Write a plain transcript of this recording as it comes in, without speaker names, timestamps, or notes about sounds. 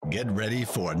Get ready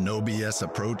for a no BS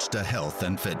approach to health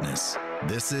and fitness.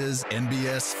 This is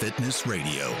NBS Fitness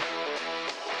Radio.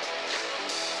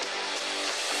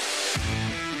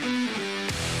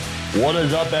 What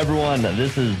is up, everyone?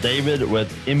 This is David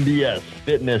with NBS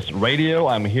Fitness Radio.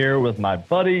 I'm here with my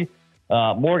buddy,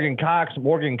 Morgan Cox.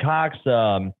 Morgan Cox is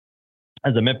a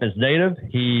Memphis native.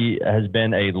 He has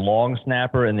been a long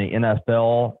snapper in the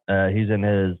NFL. He's in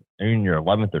his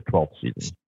 11th or 12th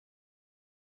season.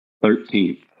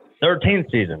 13th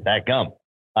season, that gum.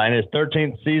 In his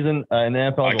 13th season in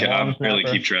the NFL. I can barely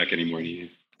keep track anymore.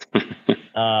 He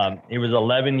was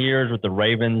 11 years with the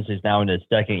Ravens. He's now in his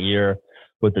second year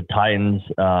with the Titans.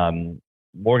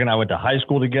 Morgan and I went to high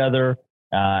school together,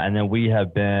 and then we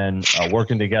have been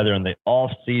working together in the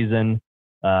off season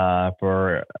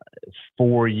for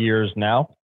 4 years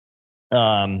now.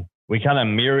 We kind of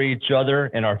mirror each other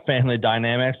in our family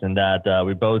dynamics, in that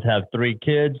we both have 3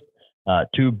 kids,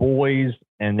 2 boys,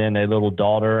 and then a little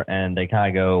daughter, and they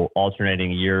kind of go alternating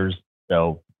years.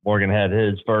 So Morgan had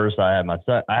his first, I had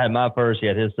my first, he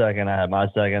had his second, I had my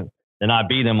second. Then I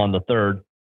beat him on the third.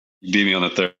 You beat me on the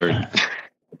third.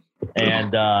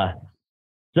 And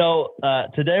so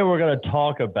today we're going to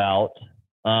talk about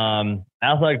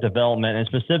athletic development, and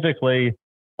specifically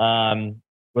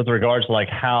with regards to like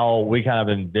how we kind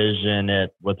of envision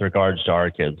it with regards to our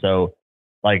kids. So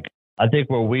like, I think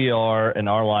where we are in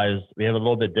our lives, we have a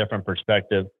little bit different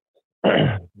perspective.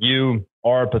 You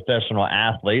are a professional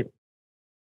athlete,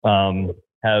 have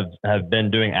been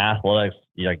doing athletics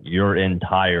like your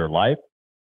entire life.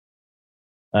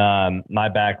 My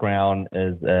background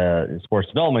is a sports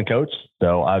development coach,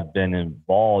 so I've been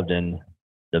involved in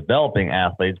developing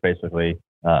athletes basically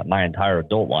my entire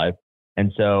adult life.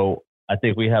 And so I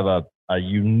think we have a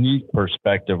unique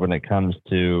perspective when it comes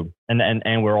to,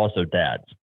 and we're also dads,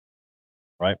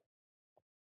 right?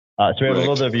 So we have a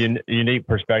little bit of a unique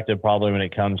perspective probably when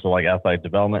it comes to like athletic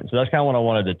development. So that's kind of what I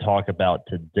wanted to talk about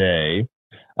today.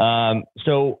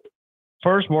 So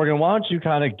first, Morgan, why don't you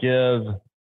kind of give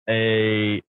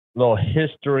a little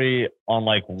history on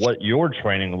like what your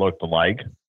training looked like?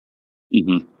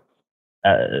 Mm-hmm.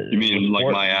 You mean like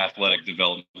my athletic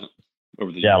development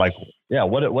over the years?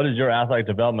 What does your athletic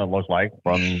development look like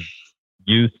from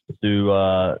youth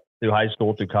to high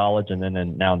school to college and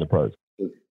now in the pros?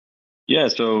 Yeah,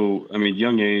 so I mean,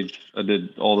 young age, I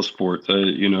did all the sports.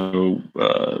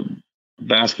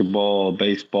 Basketball,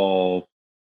 baseball,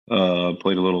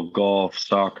 played a little golf,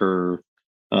 soccer,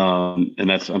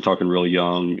 and I'm talking really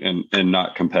young and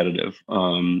not competitive.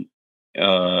 The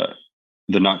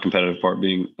not competitive part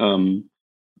being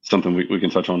something we can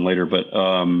touch on later. But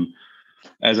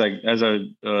as I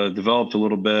developed a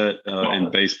little bit in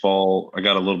baseball, I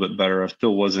got a little bit better. I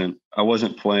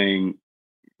wasn't playing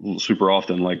super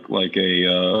often like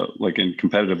in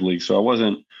competitive leagues, so I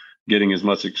wasn't getting as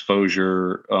much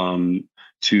exposure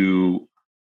to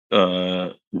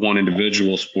one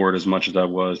individual sport as much as I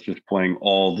was just playing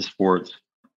all the sports,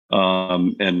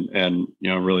 and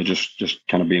really just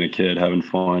kind of being a kid having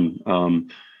fun.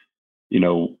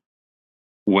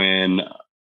 When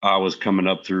I was coming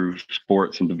up through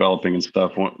sports and developing and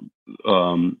stuff,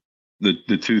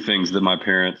 the 2 things that my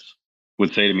parents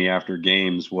would say to me after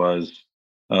games was,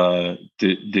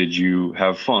 did you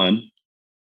have fun,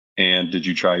 and did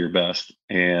you try your best?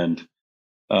 And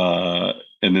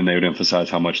then they would emphasize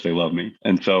how much they love me.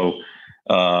 And so,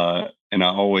 and I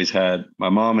always had my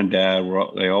mom and dad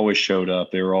they always showed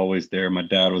up. They were always there. My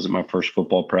dad was at my first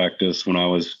football practice when I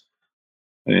was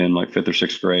in like 5th or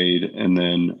 6th grade. And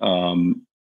then,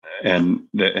 and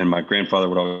my grandfather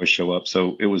would always show up.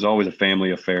 So it was always a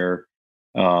family affair.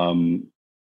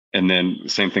 And then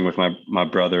same thing with my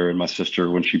brother and my sister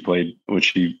when she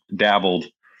dabbled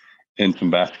in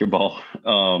some basketball.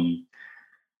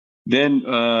 Then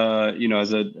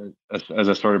as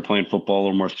I started playing football a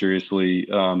little more seriously,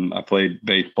 I played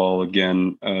baseball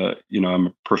again. I'm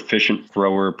a proficient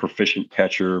thrower, proficient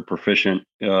catcher, proficient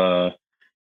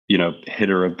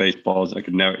hitter of baseballs. I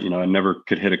never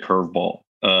could hit a curveball.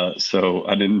 So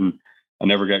I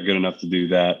never got good enough to do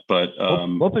that. But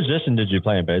what position did you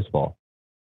play in baseball?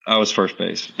 I was first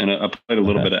base, and I played a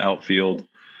little bit of outfield.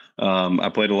 I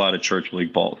played a lot of church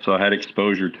league ball, so I had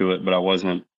exposure to it, but I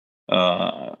wasn't.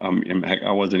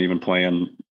 I wasn't even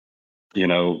playing,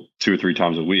 2 or 3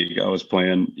 times a week. I was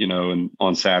playing, and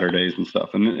on Saturdays and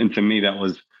stuff. And to me, that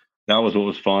was what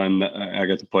was fun. I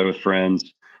got to play with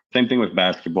friends. Same thing with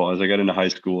basketball. As I got into high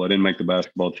school, I didn't make the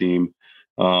basketball team.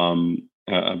 To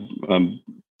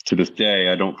this day,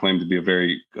 I don't claim to be a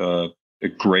very a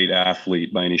great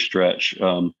athlete by any stretch.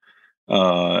 And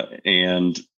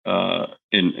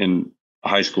in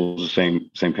high school is the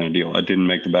same kind of deal. I didn't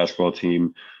make the basketball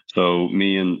team. So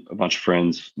me and a bunch of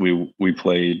friends, we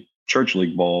played church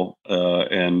league ball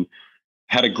and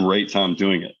had a great time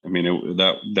doing it. I mean,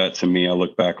 that to me, I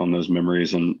look back on those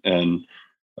memories and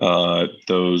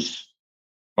those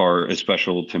are as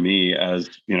special to me as,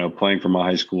 playing for my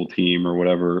high school team or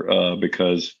whatever,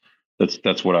 because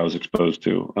that's what I was exposed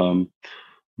to.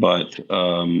 But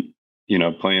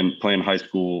playing high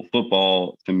school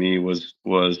football to me was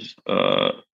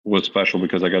special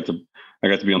because I got to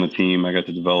be on the team. I got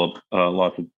to develop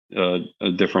lots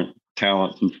of different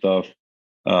talents and stuff.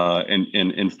 And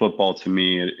in football, to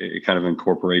me, it kind of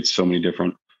incorporates so many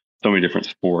different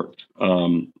sports.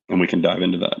 And we can dive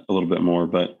into that a little bit more.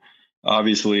 But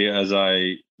obviously, as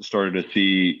I started to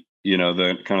see,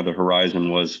 the kind of the horizon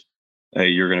was, hey,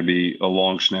 you're going to be a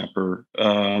long snapper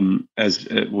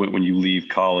when you leave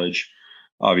college.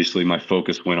 Obviously, my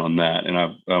focus went on that, and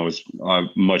I'm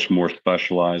much more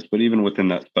specialized. But even within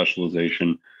that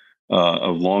specialization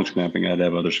of long snapping, I'd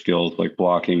have other skills like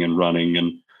blocking and running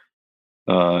and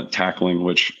tackling,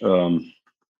 which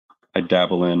I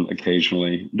dabble in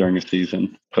occasionally during a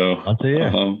season. So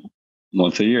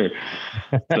once a year.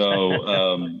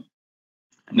 So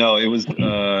no, it was.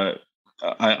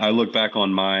 I look back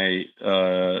on my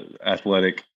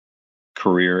athletic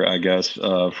career, I guess,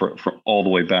 for all the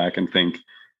way back, and think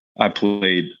I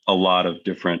played a lot of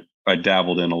different. I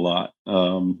dabbled in a lot.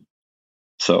 So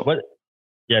what?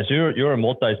 Yeah, so you're a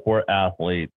multi-sport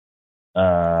athlete.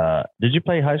 Did you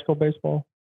play high school baseball?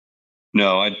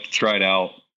 No, I tried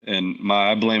out, and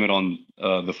I blame it on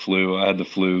the flu. I had the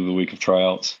flu the week of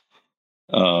tryouts.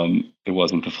 It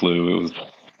wasn't the flu. It was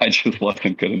I just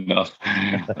wasn't good enough.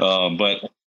 But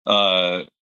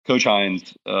Coach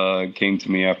Hines came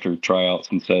to me after tryouts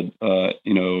and said,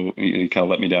 he kind of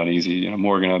let me down easy.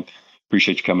 Morgan, I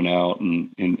appreciate you coming out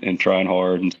and trying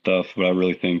hard and stuff, but I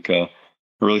really think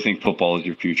football is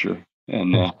your future.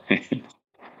 And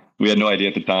we had no idea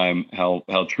at the time how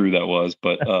true that was,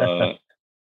 but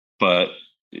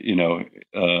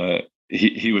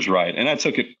he was right, and I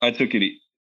took it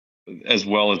as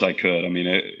well as I could. I mean,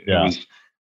 it was.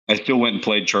 I still went and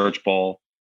played church ball.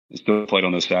 I still played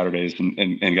on those Saturdays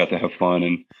and got to have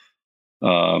fun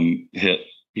and hit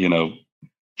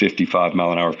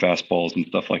 55-mile-an-hour fastballs and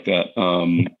stuff like that.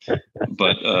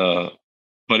 But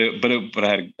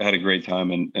I had a great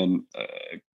time, and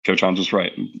Coach Hines was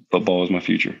right. Football was my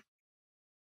future.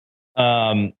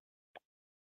 So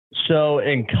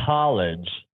in college,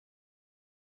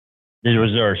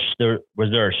 was there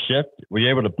a shift? Were you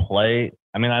able to play?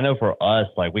 I mean, I know for us,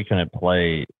 like, we couldn't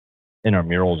play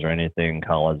intramurals or anything in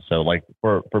college. So, like,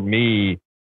 for me,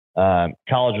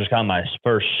 college was kind of my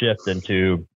first shift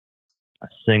into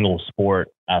single sport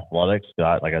athletics.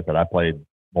 Like I said, I played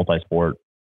multi-sport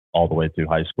all the way through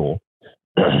high school.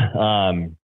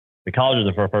 The college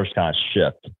was the first kind of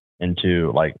shift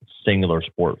into like singular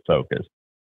sport focus.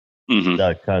 Mm-hmm. Is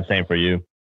that kind of same for you?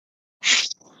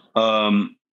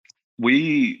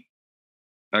 We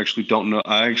actually don't know.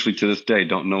 I actually to this day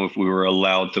don't know if we were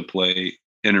allowed to play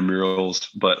intramurals,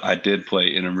 but I did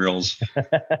play intramurals.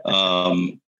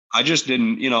 I just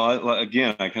didn't,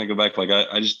 again, I kind of go back, like,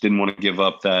 I just didn't want to give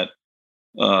up that,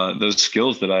 those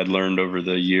skills that I'd learned over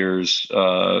the years.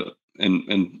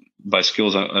 And by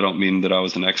skills, I don't mean that I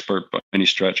was an expert by any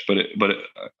stretch, but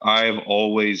I've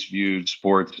always viewed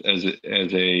sports as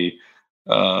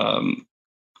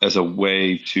a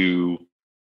way to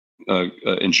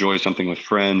enjoy something with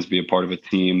friends, be a part of a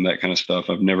team, that kind of stuff.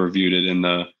 I've never viewed it in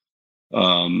the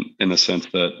sense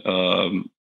that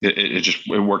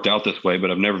it worked out this way, but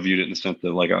I've never viewed it in the sense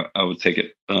that, like, I would take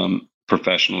it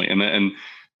professionally, and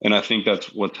I think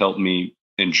that's what's helped me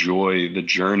enjoy the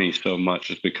journey so much,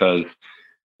 is because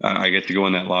I get to go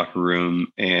in that locker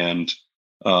room and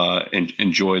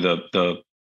enjoy the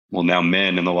now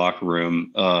men in the locker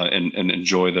room, and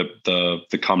enjoy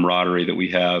the camaraderie that we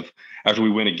have after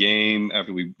we win a game,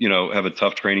 after we have a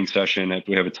tough training session, after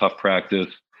we have a tough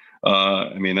practice.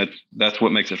 I mean, that's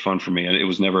what makes it fun for me. And it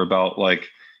was never about, like,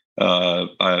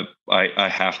 I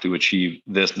have to achieve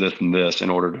this, and this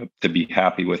in order to be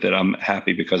happy with it. I'm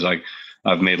happy because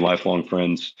I've made lifelong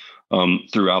friends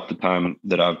throughout the time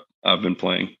that I've been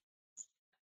playing.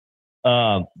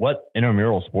 What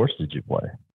intramural sports did you play?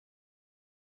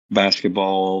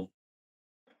 Basketball.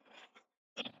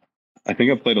 I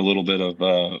think I played a little bit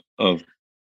of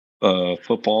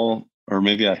football, or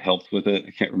maybe I helped with it.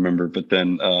 I can't remember. But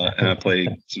then and I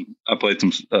played some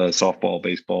softball,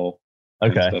 baseball,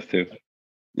 okay, stuff too.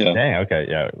 Yeah. Dang. Okay.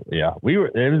 Yeah.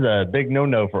 It was a big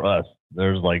no for us.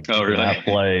 There's like,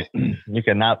 really? You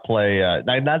cannot play.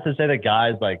 Not to say that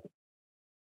guys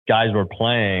were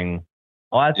playing.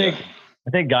 Well, I think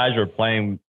guys were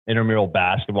playing intramural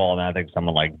basketball, and I think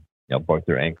someone like broke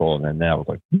their ankle, and then I was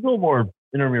like, no more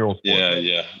intramural sports.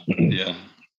 Yeah.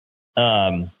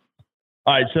 All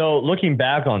right. So looking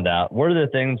back on that, what are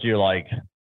the things you're like?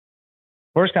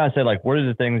 First, kind of say like, what are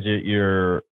the things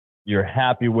you're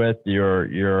happy with? You're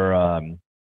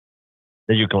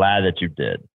that you're glad that you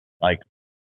did. Like,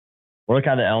 what are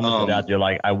kind of elements of that you're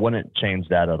like, I wouldn't change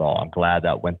that at all. I'm glad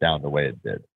that went down the way it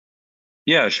did.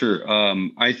 Yeah, sure.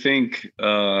 I think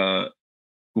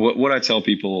what I tell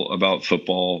people about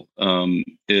football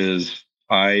is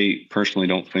I personally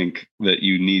don't think that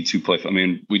you need to play. I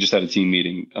mean, we just had a team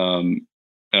meeting.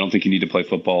 I don't think you need to play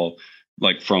football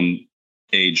like from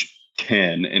age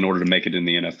 10 in order to make it in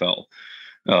the NFL.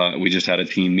 We just had a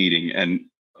team meeting, and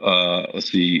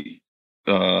let's see,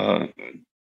 2,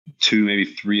 maybe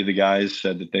 3 of the guys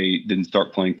said that they didn't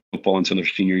start playing football until their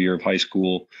senior year of high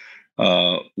school.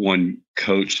 One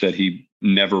coach said he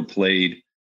never played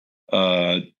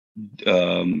high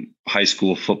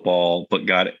school football, but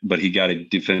he got a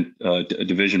Division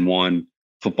I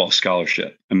football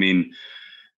scholarship. I mean,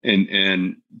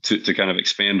 and to kind of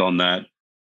expand on that,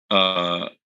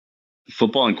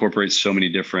 football incorporates so many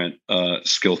different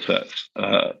skill sets.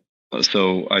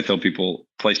 So I tell people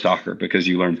play soccer because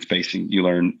you learn spacing, you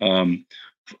learn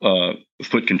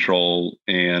foot control,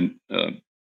 and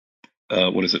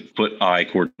foot-eye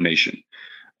coordination.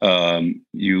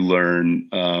 You learn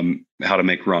how to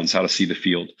make runs, how to see the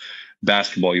field.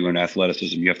 Basketball, you learn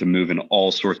athleticism. You have to move in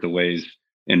all sorts of ways.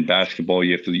 In basketball,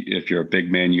 you have to, if you're a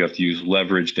big man, you have to use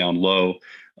leverage down low.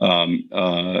 In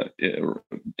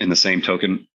the same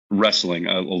token, wrestling,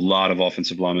 a lot of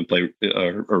offensive linemen play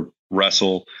or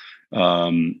wrestle.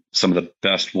 Some of the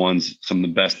best ones, some of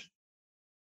the best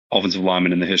offensive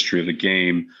linemen in the history of the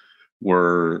game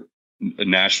were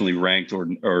nationally ranked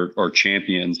or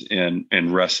champions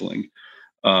in wrestling.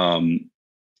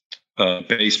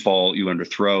 Baseball, you learn to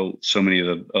throw. So many of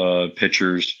the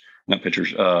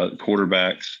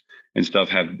quarterbacks and stuff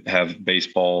have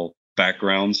baseball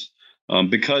backgrounds,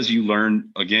 because you learn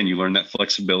that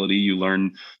flexibility, you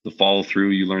learn the follow through,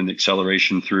 you learn the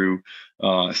acceleration through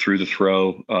the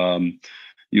throw,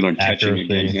 you learn catching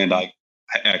again, hand-eye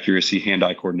accuracy,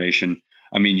 hand-eye coordination.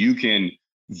 I mean, you can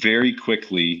very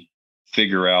quickly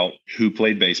figure out who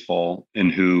played baseball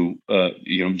and who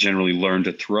generally learned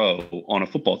to throw on a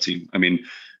football team. I mean,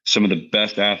 some of the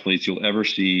best athletes you'll ever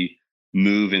see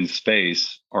move in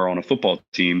space are on a football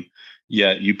team,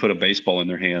 yet you put a baseball in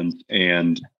their hands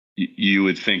and you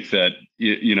would think that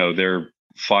they're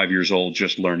 5 years old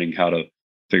just learning how to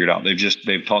figure it out.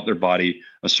 They've taught their body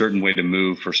a certain way to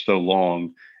move for so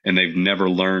long, and they've never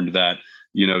learned that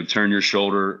turn your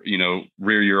shoulder,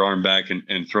 rear your arm back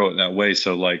and throw it that way.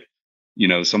 So like,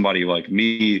 somebody like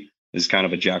me is kind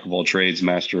of a jack of all trades,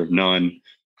 master of none,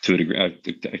 to a degree,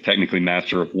 technically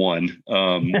master of one.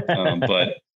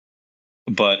 But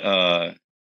I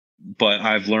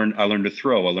learned to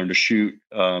throw, I learned to shoot,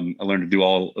 I learned to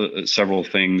do several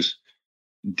things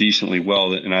decently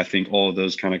well. And I think all of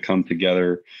those kind of come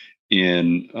together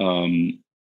in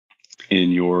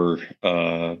your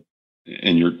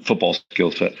football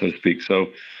skill set, so to speak. So,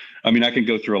 I mean, I can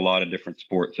go through a lot of different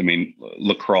sports. I mean,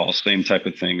 lacrosse, same type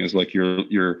of thing, is like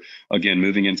you're again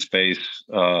moving in space.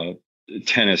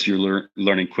 Tennis, you're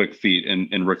learning quick feet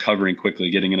and recovering quickly,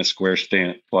 getting in a square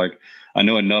stance. Like, I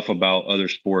know enough about other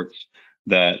sports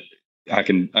that I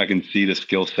can see the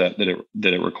skill set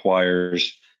that it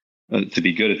requires to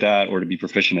be good at that or to be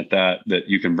proficient at that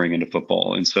you can bring into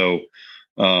football. And so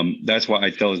that's why I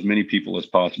tell as many people as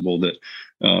possible that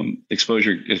expose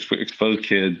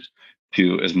kids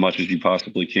to as much as you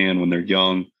possibly can when they're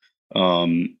young,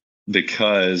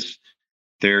 because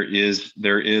there is,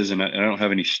 and I don't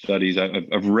have any studies.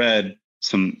 I've read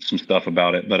some stuff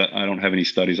about it, but I don't have any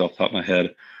studies off the top of my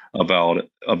head about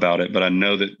it. But I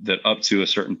know that up to a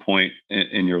certain point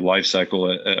in your life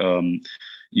cycle,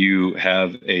 you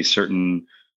have a certain,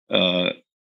 I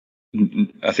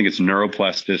think it's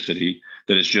neuroplasticity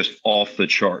that is just off the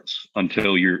charts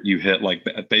until you hit like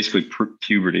basically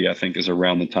puberty. I think is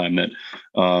around the time that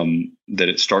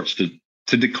it starts to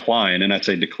decline. And I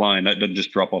say decline, that doesn't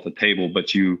just drop off the table,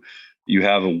 but you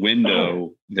have a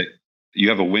window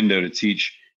to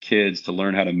teach kids to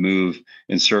learn how to move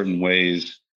in certain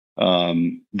ways.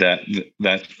 That's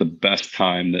the best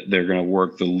time that they're going to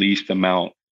work the least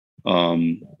amount,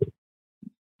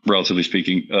 relatively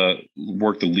speaking,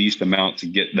 work the least amount to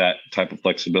get that type of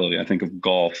flexibility. I think of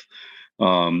golf,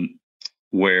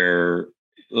 where,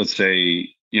 let's say,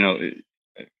 I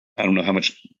don't know how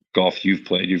much golf you've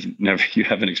played. You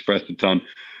haven't expressed a ton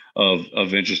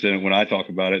of interest in it when I talk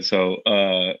about it. So,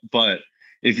 but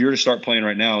if you're to start playing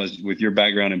right now, is with your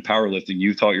background in powerlifting,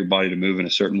 you've taught your body to move in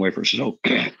a certain way for so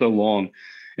long.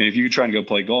 And if you try to go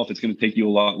play golf, it's going to take you a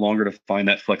lot longer to find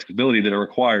that flexibility that it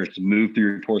requires to move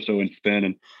through your torso and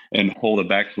spin and hold a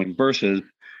backswing versus,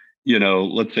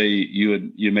 let's say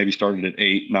you maybe started at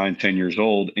 8, 9, 10 years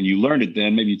old and you learned it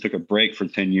then. Maybe you took a break for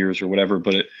 10 years or whatever,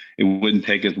 but it wouldn't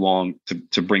take as long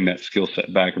to bring that skill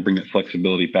set back or bring that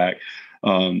flexibility back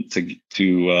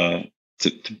to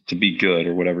be good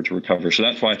or whatever, to recover. So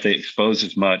that's why I say expose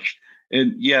as much.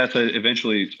 And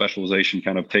eventually specialization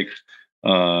kind of takes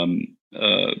a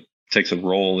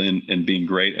role in being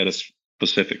great at a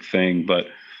specific thing, but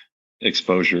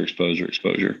exposure.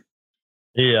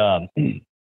 Yeah.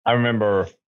 I remember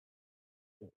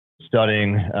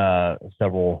studying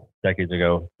several decades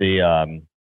ago, the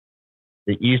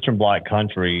Eastern Bloc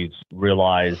countries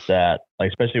realized that, like,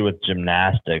 especially with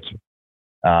gymnastics,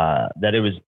 that it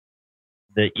was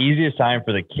the easiest time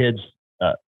for the kids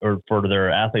or for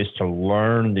their athletes to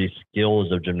learn the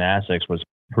skills of gymnastics was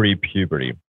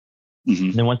pre-puberty. Mm-hmm.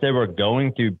 And then once they were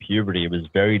going through puberty, it was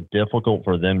very difficult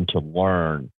for them to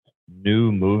learn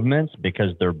new movements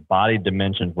because their body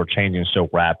dimensions were changing so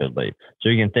rapidly. So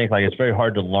you can think, like, it's very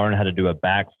hard to learn how to do a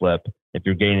backflip if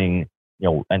you're gaining,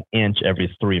 an inch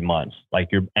every 3 months. Like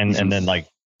and then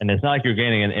it's not like you're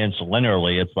gaining an inch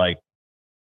linearly. It's like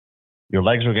your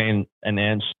legs are gaining an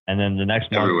inch, and then the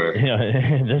next month, everywhere,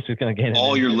 this is going to gain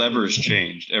all your levers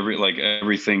changed.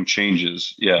 Everything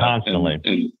changes. Yeah. Constantly.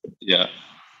 And yeah.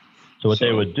 So what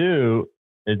they would do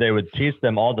is they would teach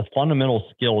them all the fundamental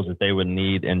skills that they would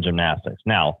need in gymnastics.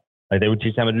 Now, like, they would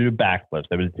teach them how to do backflips.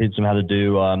 They would teach them how to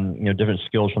do, different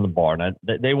skills from the bar. Now,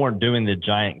 they weren't doing the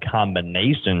giant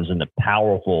combinations and the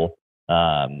powerful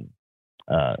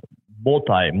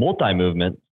multi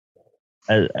movements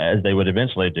as they would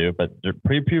eventually do. But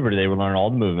pre-puberty, they would learn all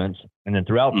the movements, and then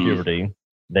throughout puberty,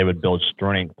 they would build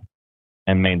strength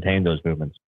and maintain those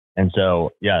movements. And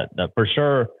so, for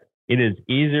sure, it is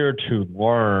easier to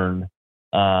learn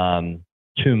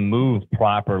to move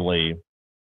properly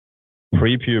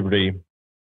pre-puberty,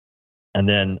 and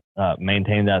then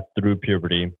maintain that through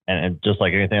puberty. And just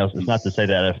like anything else, it's not to say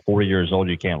that at 40 years old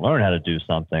you can't learn how to do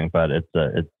something, but it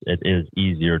is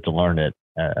easier to learn it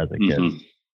as a kid. Mm-hmm.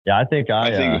 Yeah, I think go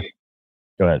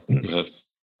ahead.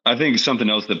 I think something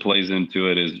else that plays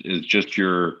into it is just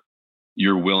your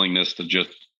willingness to just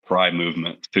try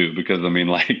movements too, because I mean,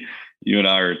 like, you and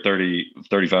I are 30,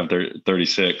 35, 30,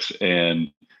 36,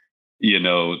 and,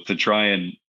 to try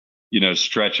and,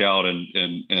 stretch out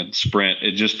and sprint,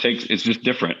 it's just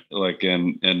different. Like,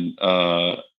 as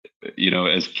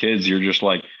kids, you're just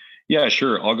like, yeah,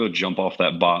 sure, I'll go jump off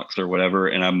that box or whatever.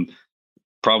 And I'm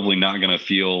probably not going to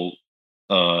feel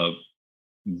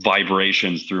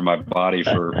vibrations through my body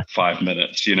for 5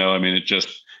 minutes. I mean,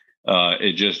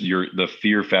 the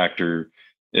fear factor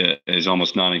is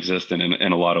almost non-existent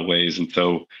in a lot of ways. And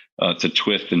so to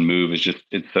twist and move it's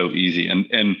so easy.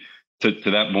 And to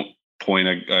that point,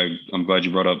 I'm glad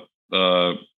you brought up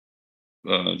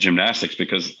gymnastics,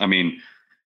 because I mean,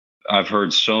 I've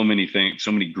heard so many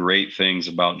great things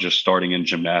about just starting in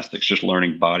gymnastics, just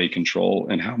learning body control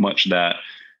and how much that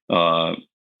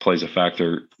plays a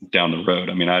factor down the road.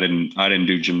 I mean, I didn't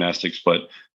do gymnastics, but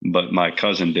my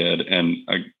cousin did. And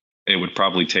it would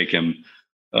probably take him,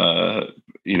 a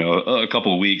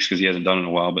couple of weeks, because he hasn't done it in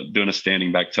a while, but doing a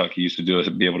standing back tuck, he used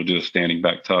to be able to do a standing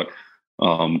back tuck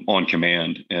on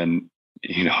command. And,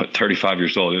 at 35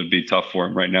 years old, it would be tough for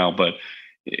him right now, but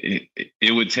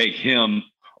it would take him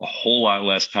a whole lot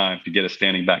less time to get a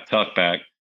standing back tuck back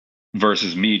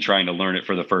versus me trying to learn it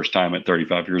for the first time at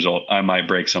 35 years old. I might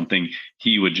break something.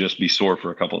 He would just be sore for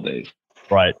a couple of days.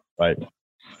 Right.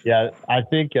 Yeah. I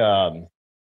think one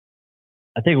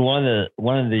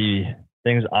of the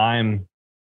things I'm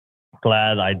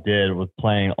glad I did with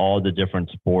playing all the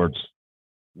different sports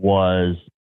was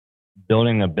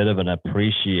building a bit of an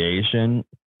appreciation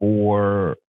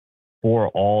for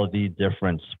all the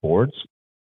different sports,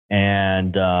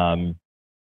 and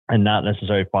not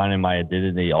necessarily finding my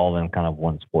identity all in kind of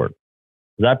one sport.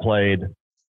 Because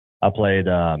I played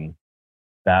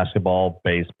basketball,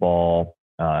 baseball,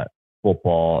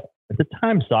 football. At the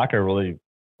time, soccer really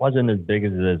wasn't as big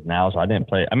as it is now, so I didn't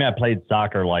play. I mean, I played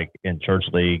soccer like in church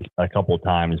league a couple of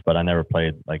times, but I never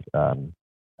played like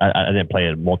I didn't play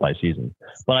it multi-season.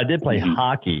 But I did play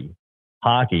hockey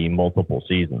multiple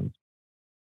seasons.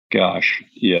 Gosh,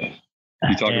 yeah.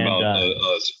 You talk about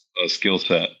a skill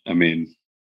set. I mean,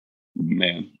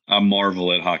 man, I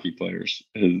marvel at hockey players.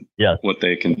 Yes. What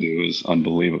they can do is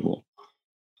unbelievable.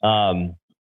 And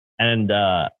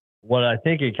what I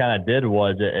think it kind of did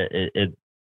was it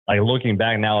like, looking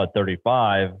back now at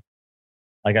 35,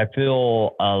 like I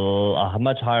feel a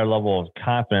much higher level of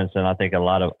confidence than I think a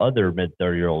lot of other mid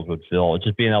 30-year-olds would feel.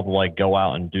 Just being able to like go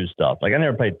out and do stuff. Like I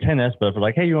never played tennis, but if they're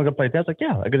like, hey, you want to go play tennis? Like,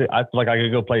 yeah, I feel like I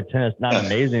could go play tennis. Not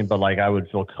amazing, but like I would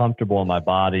feel comfortable in my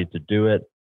body to do it.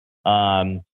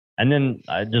 And then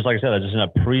just like I said, just an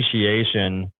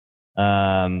appreciation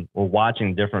or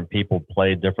watching different people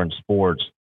play different sports.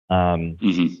 I kind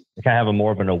of have a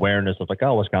more of an awareness of like,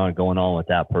 oh, what's kind of going on with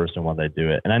that person when they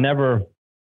do it. And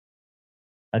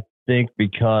I think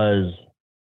because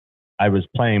I was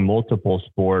playing multiple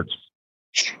sports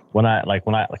because I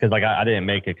didn't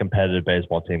make a competitive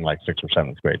baseball team like 6th or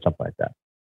 7th grade, something like that.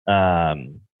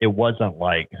 It wasn't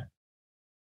like,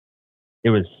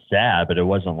 it was sad, but it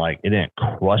wasn't like, it didn't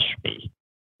crush me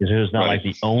because it was not like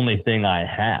the only thing I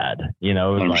had, you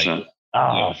know, it was 100%. Like,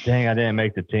 oh, dang, I didn't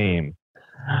make the team.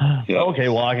 Yeah. Okay,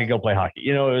 well, I could go play hockey.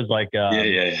 You know, it was like,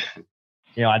 you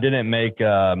know, I didn't make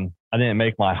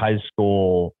my high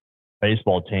school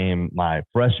baseball team my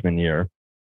freshman year,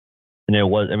 and it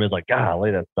was like,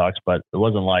 golly, that sucks. But it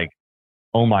wasn't like,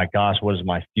 oh my gosh, what is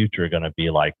my future going to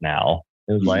be like now?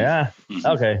 It was like,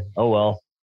 okay, oh well,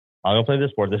 I'll go play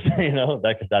this sport. This, you know,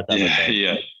 that type of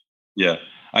thing. Yeah.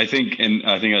 I think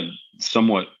I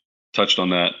somewhat touched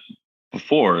on that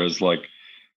before. Is like,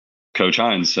 Coach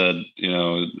Hines said, you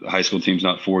know, high school team's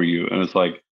not for you. And it's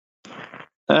like,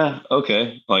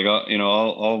 okay. Like,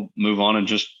 I'll move on and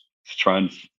just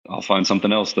I'll find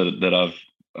something else that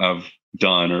I've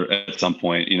done, or at some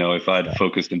point, you know, if I'd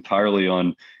focused entirely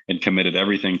on and committed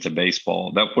everything to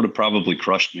baseball, that would have probably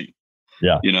crushed me.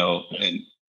 Yeah. You know, and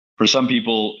for some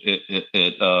people,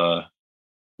 it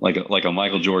like a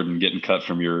Michael Jordan getting cut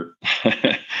from your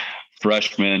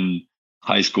freshman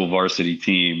high school varsity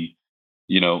team,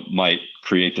 you know, might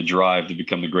create the drive to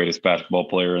become the greatest basketball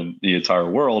player in the entire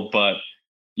world. But,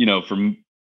 you know, for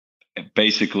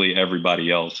basically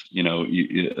everybody else, you know,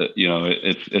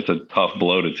 it's a tough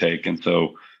blow to take. And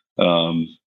so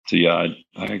yeah,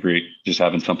 I agree. Just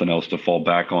having something else to fall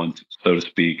back on, so to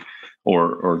speak,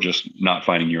 or just not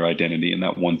finding your identity in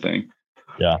that one thing.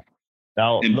 Yeah.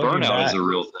 Now, and burnout is a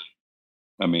real thing.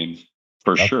 I mean,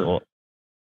 for sure. Cool.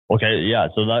 Okay. Yeah.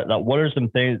 So that what are some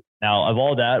things now of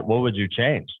all that, what would you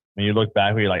change when you look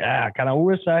back, where you're like, I kind of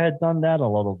wish I had done that a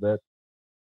little bit?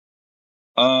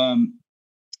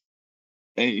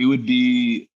 It would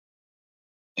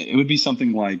be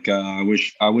something like, I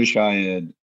wish I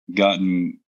had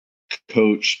gotten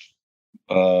coached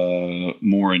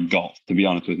more in golf, to be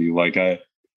honest with you. Like I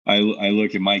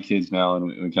look at my kids now and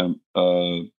we kind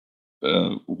of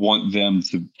want them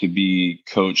to be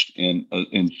coached in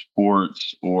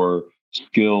sports or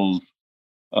skills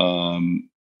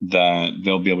that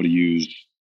they'll be able to use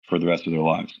for the rest of their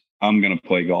lives. I'm going to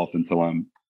play golf until I'm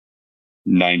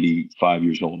 95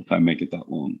 years old, if I make it that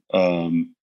long.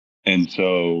 And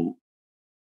so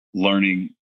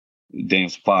learning,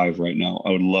 Daniel's 5 right now, I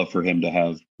would love for him to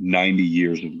have 90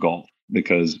 years of golf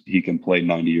because he can play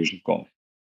 90 years of golf.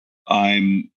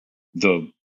 I'm the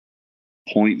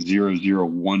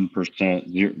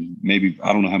 0.001%, maybe,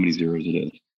 I don't know how many zeros it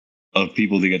is, of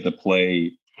people that get to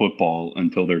play football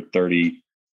until they're 30.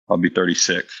 I'll be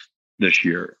 36 this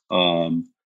year.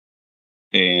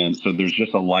 And so there's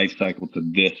just a life cycle to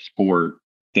this sport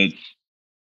that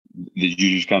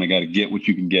you just kind of got to get what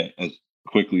you can get as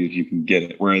quickly as you can get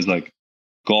it. Whereas like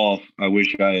golf, I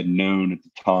wish I had known at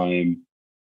the time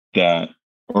that,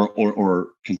 or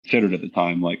considered at the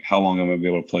time, like how long I'm going to be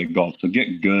able to play golf. So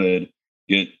get good,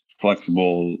 get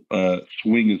flexible,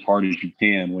 swing as hard as you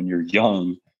can when you're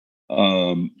young,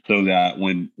 so that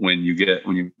when you get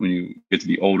to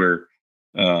be older,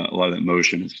 a lot of that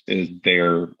motion is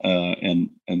there, and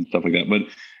stuff like that. But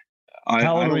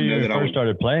how old were you when you first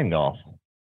started playing golf?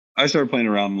 I started playing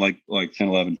around like 10,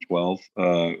 11, 12.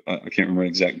 I can't remember the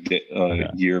exact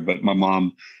year, but my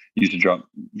mom used to drop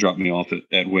me off at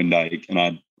Windike, and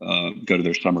I'd go to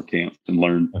their summer camps and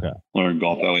learn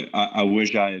golf that way. I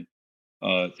wish I had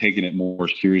taken it more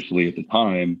seriously at the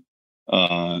time,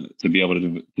 to be able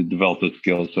to develop those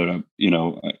skills so that, you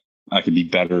know, I could be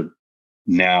better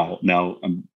now. Now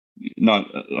I'm not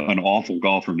an awful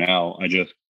golfer now. I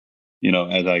just, you know,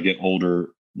 as I get older,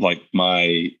 like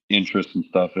my interests and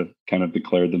stuff have kind of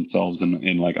declared themselves,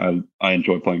 and like I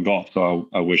enjoy playing golf. So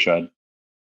I wish I'd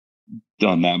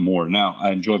done that more. Now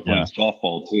I enjoy playing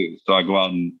softball too. So I go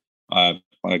out and I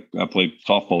play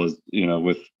softball, as you know,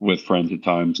 with friends at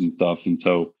times and stuff. And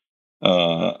so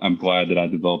I'm glad that I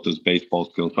developed those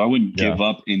baseball skills. So I wouldn't give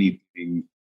up anything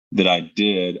that I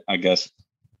did. I guess,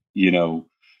 you know,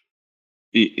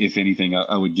 if anything,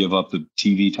 I would give up the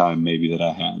TV time maybe that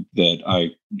I had, that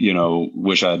I,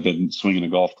 wish I had been swinging a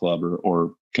golf club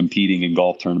or competing in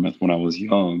golf tournaments when I was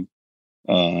young.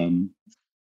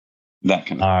 That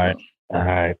kind of All stuff.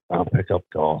 right. I'll pick up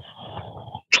golf.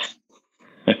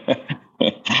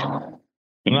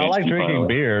 I like drinking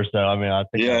beer, so I think I'll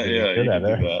be good at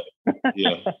it.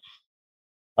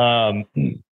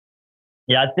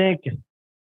 Yeah, I think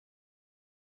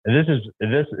this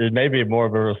is maybe more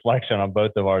of a reflection on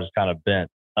both of ours kind of bent.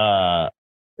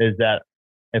 Is that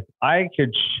if I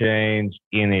could change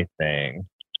anything,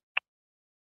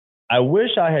 I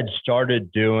wish I had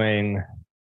started doing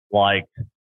like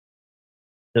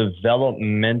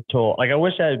developmental, like I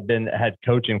wish I had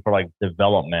coaching for like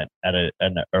development at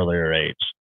an earlier age.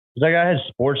 Like I had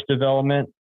sports development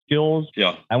skills.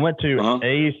 Yeah. I went to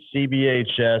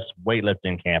ACBHS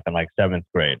weightlifting camp in like 7th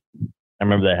grade. I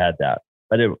remember they had that,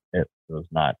 but it was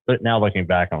not. But now looking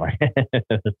back, I'm like,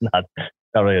 it's not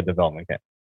really a development camp.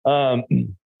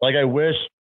 Like I wish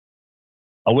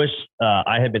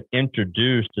I had been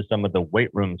introduced to some of the weight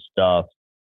room stuff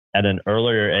at an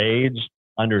earlier age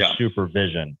under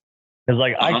supervision. Because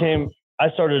like I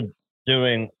started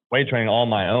doing weight training on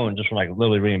my own just from like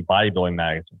literally reading bodybuilding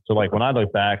magazines. So like when I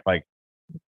look back, like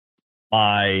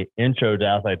my intro to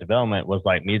athletic development was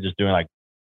like me just doing like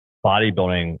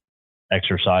bodybuilding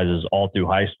exercises all through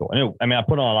high school. And I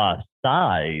put on a lot of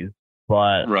size,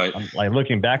 but I'm like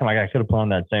looking back, I'm like, I could have put on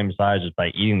that same size just by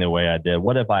eating the way I did.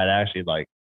 What if I had actually like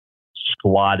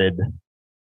squatted,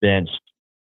 benched,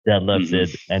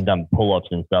 deadlifted, and done pull-ups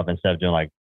and stuff instead of doing like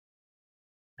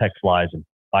pec flies and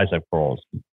bicep curls?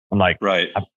 I'm like,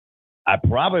 I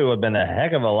probably would have been a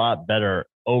heck of a lot better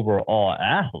overall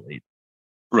athlete.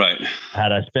 Right.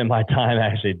 Had I spent my time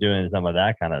actually doing some of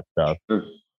that kind of stuff. Sure.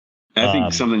 I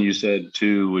think something you said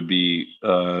too would be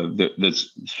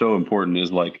that's so important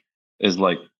is like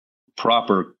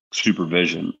proper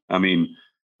supervision. I mean,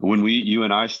 when you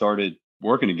and I started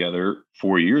working together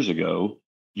 4 years ago,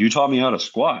 you taught me how to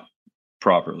squat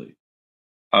properly.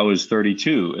 I was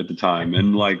 32 at the time,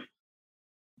 and like,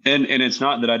 and it's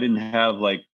not that I didn't have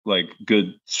like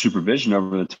good supervision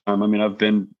over the time. I mean, I've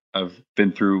been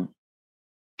through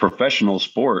professional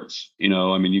sports. You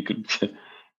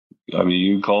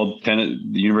called the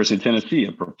University of Tennessee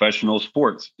a professional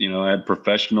sports. I had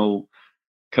professional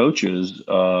coaches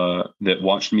that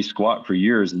watched me squat for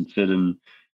years and sit in,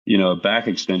 a back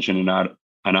extension.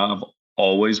 And I've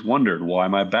always wondered why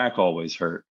my back always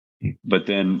hurt. But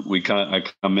then I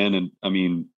come in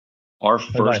and our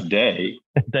first day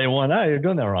one, you're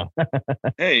doing that wrong.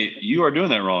 Hey, you are doing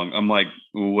that wrong. I'm like,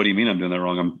 well, what do you mean I'm doing that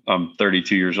wrong? I'm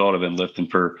 32 years old. I've been lifting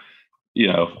for,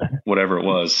 whatever it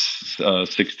was,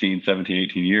 16, 17,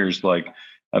 18 years. Like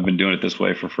I've been doing it this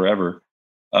way for forever.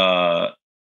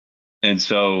 And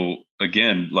so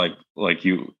again, like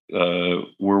you,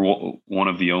 we're one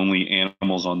of the only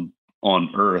animals on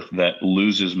Earth that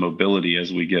loses mobility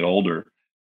as we get older.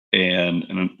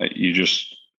 And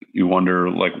you wonder,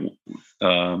 like,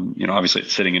 obviously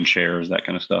it's sitting in chairs, that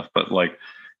kind of stuff, but like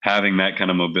having that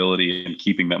kind of mobility and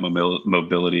keeping that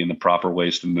mobility in the proper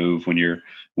ways to move when you're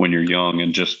young,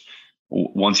 and just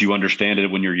once you understand it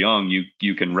when you're young,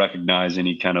 you can recognize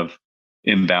any kind of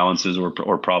imbalances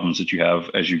or problems that you have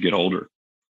as you get older.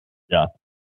 Yeah.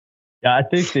 I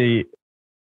think the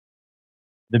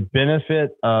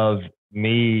benefit of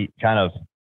me kind of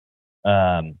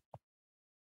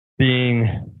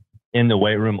being in the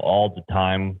weight room all the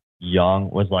time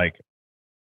young was like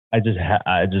I just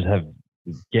have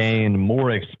gained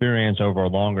more experience over a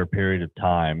longer period of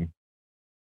time,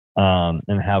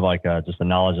 and have like just a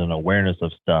knowledge and awareness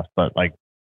of stuff. But like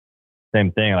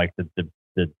same thing, like the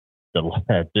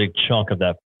big chunk of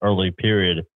that early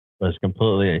period was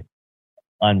completely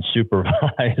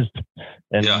unsupervised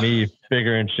and me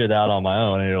figuring shit out on my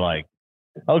own. And you're like,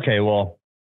 okay, well,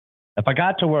 if I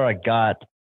got to where I got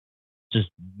just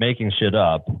making shit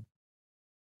up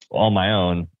on my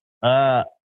own,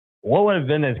 what would have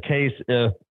been the case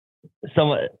if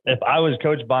I was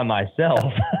coached by myself,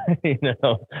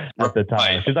 at the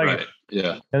time?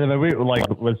 Yeah. And then we like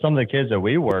with some of the kids that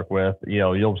we work with,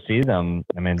 you'll see them.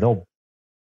 I mean, they'll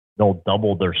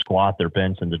double their squat, their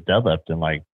bench, and the deadlift in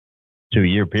like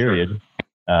 2-year period.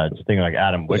 Sure. Just thinking like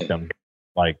Adam Wickham,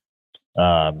 like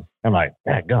I'm like,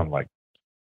 like,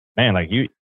 man, like you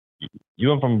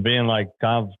went from being like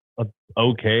kind of a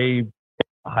okay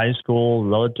high school,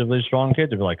 relatively strong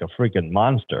kid to be like a freaking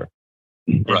monster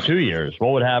in 2 years.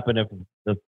 What would happen if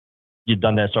you'd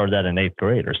started that in 8th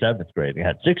grade or 7th grade and you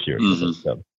had 6 years of it?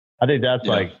 So I think that's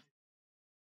like,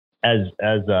 as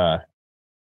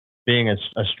being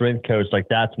a strength coach, like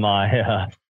that's my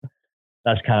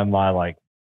that's kind of my like,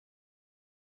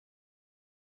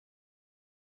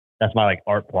 that's my like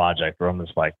art project where I'm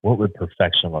just like, what would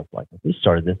perfection look like? If we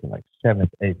started this in like 7th,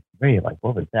 8th grade, like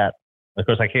what was that? Of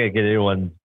course, I can't get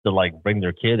anyone to like bring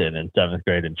their kid in 7th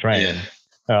grade and train. Yeah.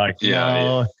 They're like, Yeah.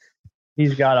 no,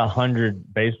 he's got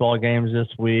 100 baseball games this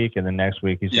week, and the next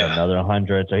week he's got another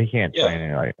 100, so he can't train.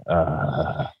 And you're like,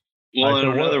 Well,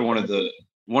 and another one of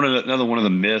the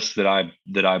myths that I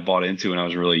bought into when I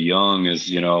was really young is,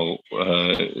 in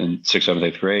 6th, 7th,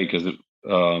 8th grade, because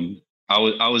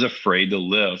I was afraid to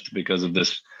lift because of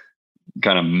this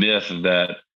kind of myth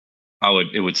that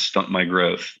it would stunt my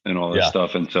growth and all this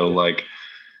stuff. And so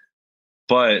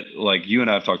but like you and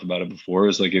I have talked about it before,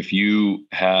 is like if you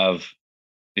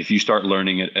start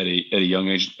learning it at a young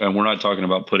age, and we're not talking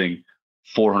about putting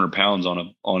 400 pounds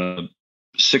on a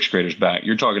 6th grader's back.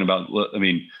 You're talking about, I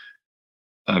mean,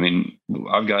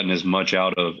 I've gotten as much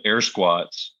out of air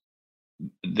squats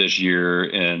this year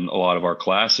in a lot of our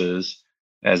classes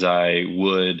as I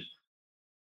would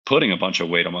putting a bunch of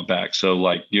weight on my back. So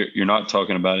like you're not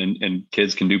talking about, and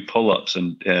kids can do pull-ups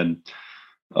and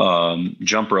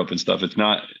jump rope and stuff. It's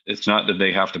not that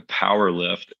they have to power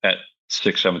lift at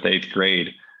 6th, 7th, 8th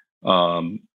grade.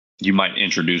 You might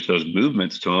introduce those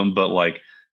movements to them, but like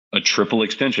a triple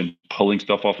extension, pulling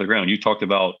stuff off the ground. You talked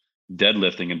about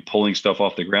deadlifting and pulling stuff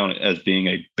off the ground as being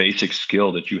a basic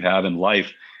skill that you have in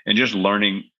life, and just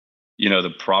learning,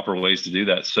 the proper ways to do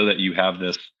that so that you have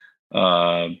this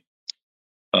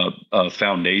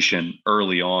foundation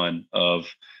early on of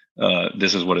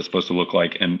this is what it's supposed to look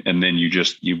like, and then you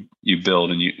just you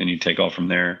build and you take off from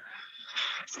there.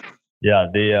 Yeah,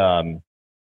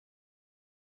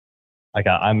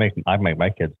 I make my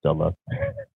kids deadlift.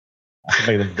 I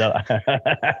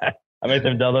make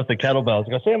them deadlift the kettlebells.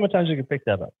 Go, see how many times you can pick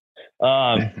that up.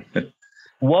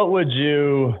 What would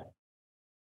you?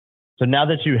 So now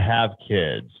that you have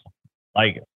kids,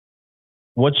 like,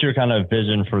 what's your kind of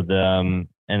vision for them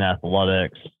in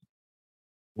athletics?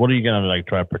 What are you going to like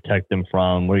try to protect them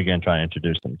from? What are you going to try to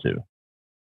introduce them to?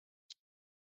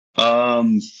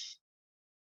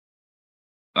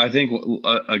 I think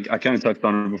I kind of touched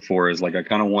on it before, is like I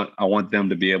want them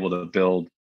to be able to build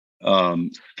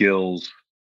skills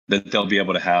that they'll be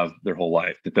able to have their whole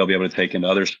life, that they'll be able to take into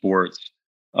other sports,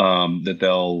 that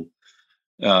they'll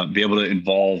be able to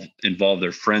involve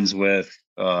their friends with,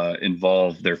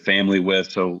 involve their family with.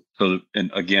 So,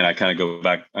 and again, I kind of go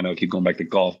back, I know I keep going back to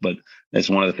golf, but it's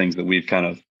one of the things that we've kind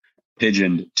of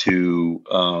pigeoned to,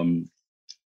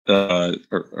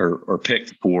 or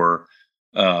picked for,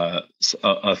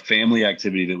 a family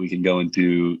activity that we can go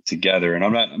into together. And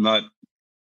I'm not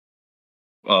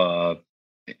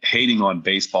hating on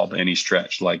baseball by any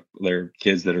stretch. Like, there are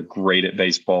kids that are great at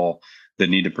baseball that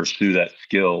need to pursue that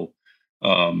skill.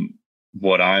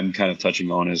 What I'm kind of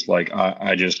touching on is like,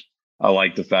 I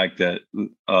like the fact that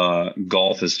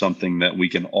golf is something that we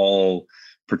can all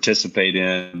participate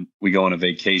in. We go on a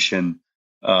vacation,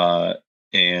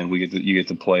 and you get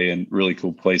to play in really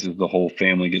cool places. The whole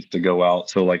family gets to go out.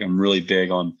 So like, I'm really big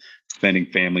on spending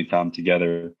family time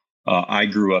together. I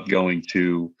grew up going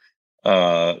to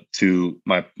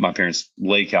my parents'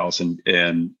 lake house and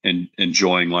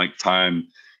enjoying like time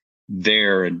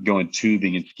there, and going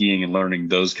tubing and skiing and learning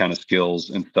those kind of skills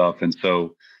and stuff. And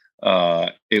so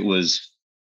that was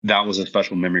a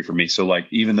special memory for me. So like,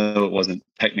 even though it wasn't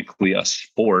technically a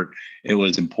sport, it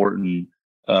was important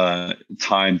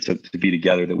time to be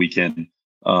together, that we can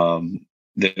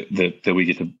that we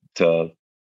get to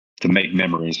make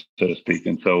memories, so to speak.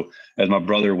 And so as my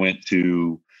brother went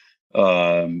to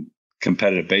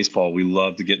competitive baseball, we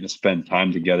loved to get to spend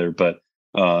time together, but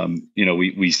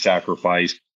we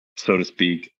sacrificed, so to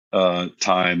speak,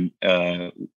 time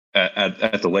at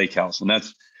the lake house. And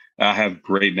I have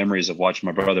great memories of watching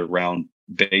my brother round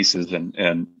bases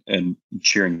and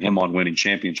cheering him on winning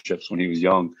championships when he was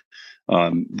young.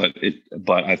 But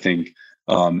I think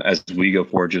as we go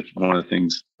forward, just one of the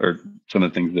things, or some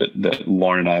of the things that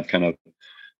Lauren and I have kind of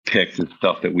picked, is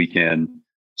stuff that we can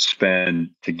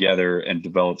spend together and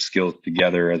develop skills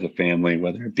together as a family,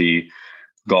 whether it be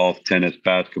golf, tennis,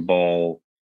 basketball.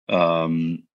 We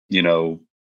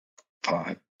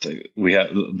have,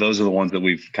 those are the ones that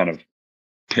we've kind of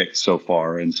picked so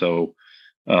far. And so,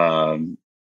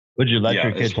 would you let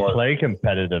your kids play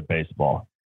competitive baseball?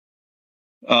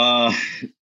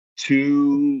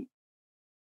 To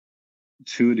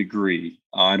a degree.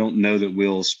 I don't know that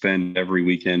we'll spend every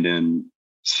weekend in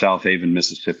South Haven,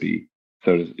 Mississippi.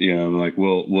 So, like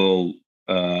we'll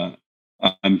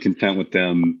I'm content with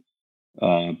them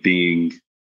being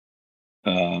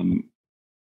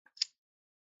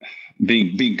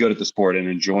good at the sport and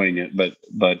enjoying it, but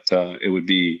it would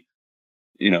be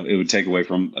it would take away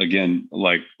from, again,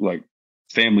 like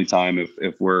family time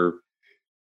if we're,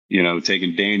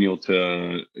 taking Daniel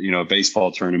to, a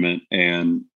baseball tournament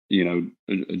and,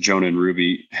 Jonah and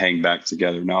Ruby hang back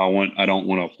together. Now I don't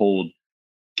want to hold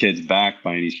kids back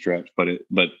by any stretch, but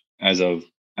as of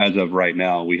right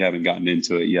now, we haven't gotten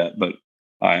into it yet, but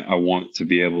I want to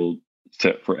be able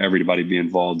for everybody to be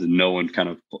involved and no one kind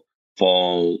of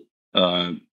fall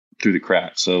through the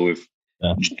cracks. So if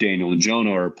Daniel and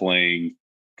Jonah are playing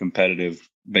competitive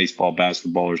baseball,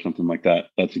 basketball, or something like that,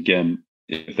 that's, again,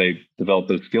 if they develop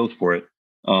those skills for it.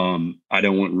 I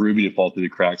don't want Ruby to fall through the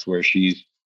cracks where she's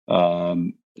not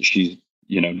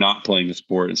playing the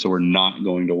sport, and so we're not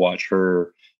going to watch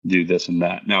her do this and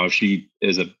that. Now, if she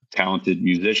is a talented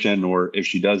musician, or if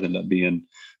she does end up being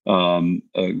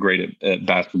great at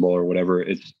basketball or whatever,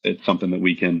 it's something that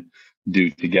we can do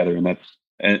together, and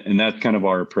that's kind of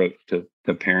our approach to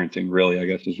parenting. Really, I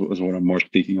guess is what I'm more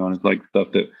speaking on, is like stuff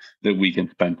that we can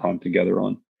spend time together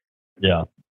on. Yeah.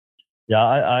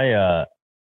 I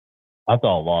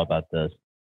thought a lot about this.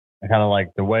 I kind of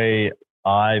like the way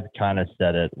I've kind of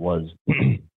said it was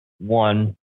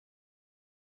one,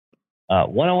 I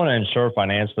want to ensure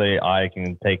financially I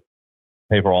can pay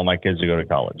for all my kids to go to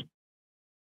college,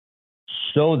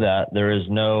 so that there is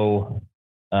no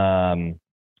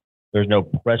there's no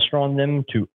pressure on them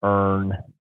to earn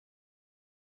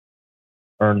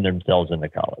themselves into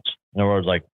college. In other words,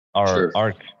 like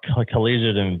our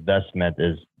collegiate investment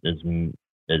is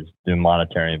through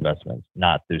monetary investments,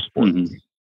 not through sports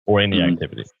or any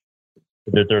activity.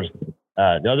 There's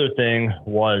the other thing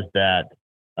was that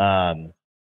I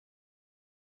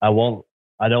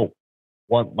don't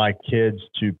want my kids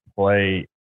to play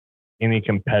any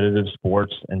competitive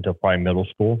sports until probably middle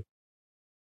school,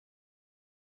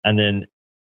 and then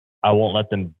I won't let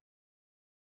them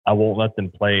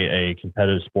play a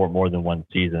competitive sport more than one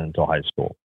season until high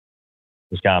school.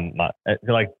 It's kind of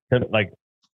like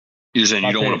you're saying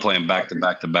you don't want to play them back to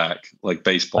back to back like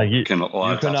baseball. You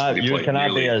cannot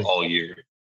be all year.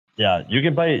 Yeah, you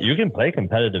can play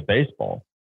competitive baseball.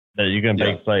 That you can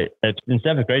play. If in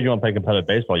seventh grade you want to play competitive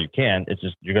baseball, you can. It's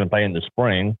just you're going to play in the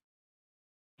spring.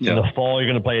 In the fall, you're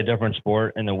going to play a different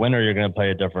sport. In the winter, you're going to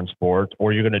play a different sport,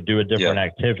 or you're going to do a different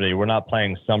activity. We're not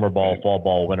playing summer ball, fall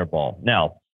ball, winter ball.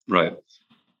 Now,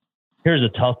 here's the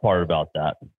tough part about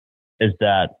that is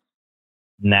that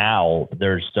now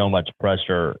there's so much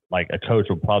pressure. Like a coach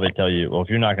will probably tell you, well, if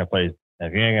you ain't going to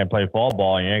play fall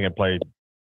ball, and you ain't going to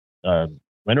play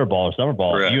winter ball or summer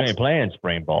ball, you ain't playing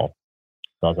spring ball.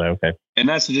 So I was like, okay. And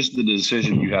that's just the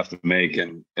decision you have to make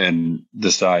and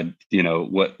decide,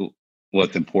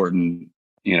 what's important,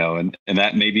 and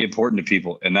that may be important to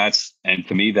people. And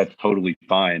to me, that's totally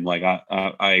fine. Like,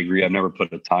 I agree. I've never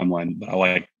put a timeline, but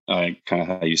I kind of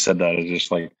how you said that is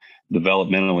just like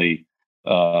developmentally,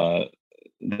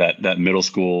 that middle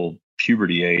school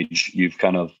puberty age, you've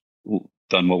kind of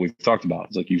done what we've talked about.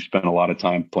 It's like you've spent a lot of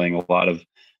time playing a lot of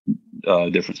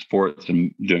different sports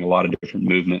and doing a lot of different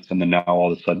movements. And then now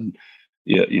all of a sudden,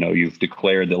 you've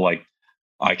declared that, like,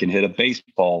 I can hit a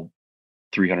baseball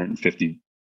 350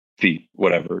 feet,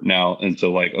 whatever now. And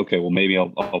so, like, okay, well, maybe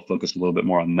I'll focus a little bit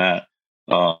more on that.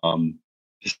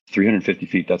 Just 350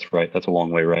 feet. That's right. That's a long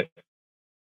way, right?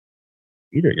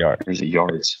 Either yard. There's a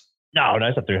yards. No,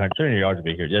 that's not 300. 300 yards would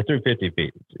be here. Yeah, 350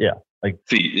 feet. Yeah, like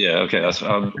feet. Yeah. Okay. That's.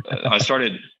 I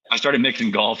started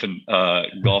mixing golf and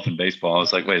baseball. I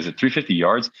was like, wait, is it 350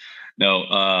 yards? No.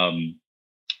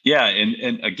 Yeah.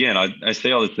 And again, I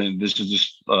say all this thing. This is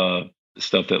just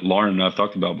stuff that Lauren and I've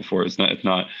talked about before. It's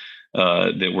not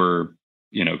that we're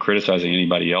criticizing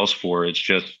anybody else for. It's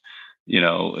just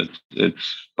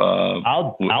it's.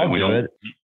 I'll do it.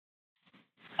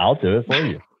 I'll do it for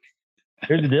you.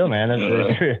 Here's the deal,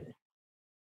 man.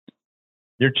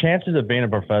 Your chances of being a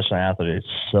professional athlete is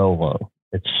so low.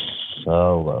 It's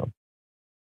so low.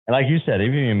 And like you said,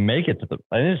 even if you make it to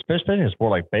especially in a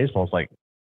sport like baseball, it's like,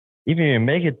 even if you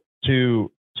make it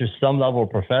to some level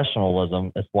of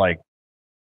professionalism, it's like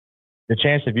the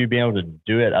chance of you being able to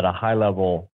do it at a high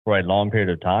level for a long period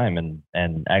of time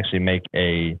and actually make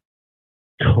a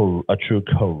true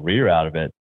career out of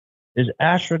it is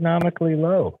astronomically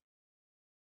low.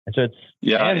 And so it's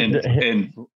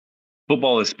and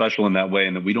football is special in that way,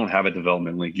 and that we don't have a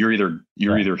development league. You're either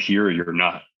here or you're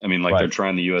not. I mean, like they're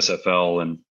trying the USFL,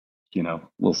 and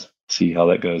we'll see how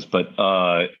that goes. But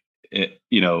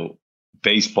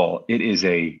baseball, it is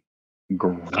a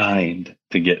grind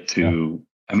to get to.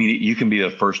 I mean, you can be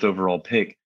the first overall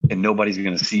pick, and nobody's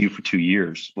going to see you for 2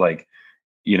 years. Like,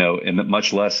 and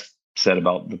much less said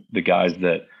about the guys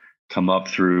that come up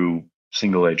through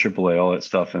single A, triple A, all that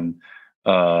stuff, and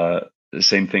the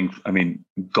same thing. I mean,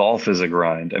 golf is a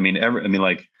grind. I mean,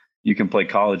 like you can play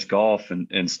college golf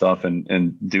and stuff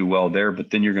and do well there,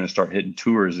 but then you're going to start hitting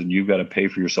tours and you've got to pay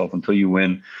for yourself until you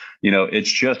win.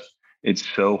 It's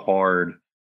so hard.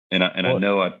 And I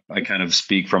know I kind of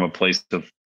speak from a place of,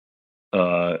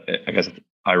 I guess,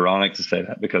 ironic to say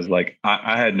that, because like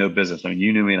I had no business. I mean,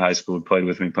 you knew me in high school, played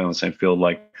with me, playing on the same field.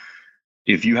 Like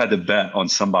if you had to bet on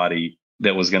somebody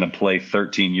that was going to play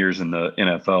 13 years in the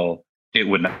NFL, it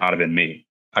would not have been me.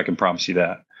 I can promise you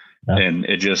that. Yeah. And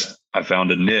I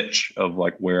found a niche of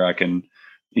like where I can,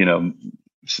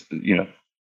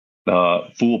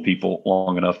 fool people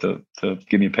long enough to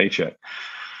give me a paycheck.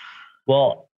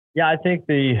 Well, yeah, I think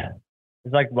it's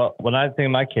like, well, when I think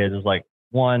of my kids, it's like,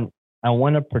 one, I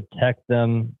want to protect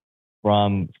them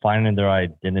from finding their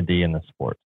identity in the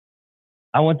sport.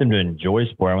 I want them to enjoy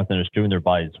sport. I want them to stream their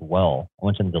bodies well. I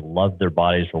want them to love their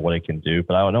bodies for what it can do,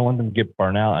 but I don't want them to get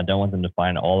burnt out. I don't want them to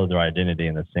find all of their identity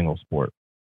in a single sport.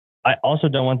 I also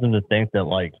don't want them to think that,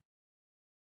 like,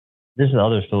 this is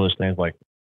other foolish things, like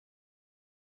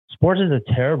sports is a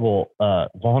terrible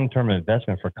long-term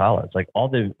investment for college. Like all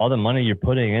the money you're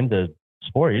putting into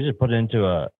sport, you just put it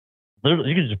into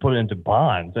you can just put it into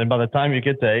bonds, and by the time you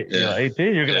get to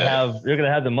 18, you're gonna have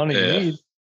the money you need.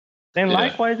 And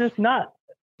likewise, it's not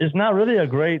really a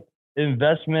great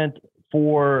investment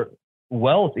for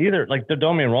wealth either. Like, don't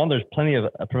get me wrong, there's plenty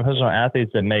of professional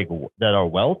athletes that are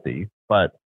wealthy,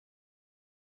 but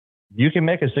you can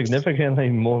make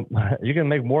you can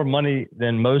make more money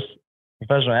than most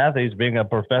professional athletes being a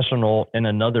professional in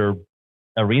another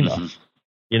arena,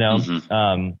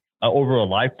 over a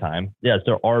lifetime. Yes,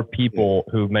 there are people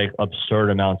who make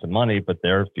absurd amounts of money, but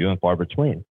they're few and far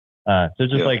between. It's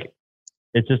just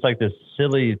like this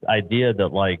silly idea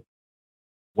that, like,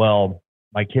 well,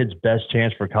 my kid's best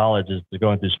chance for college is to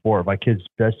go into sport. My kid's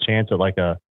best chance at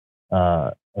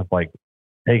of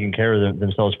taking care of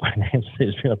themselves financially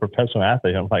is being a professional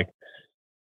athlete. I'm like,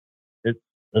 it's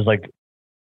like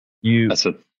that's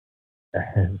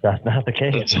not the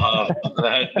case.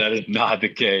 That is not the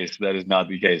case. That is not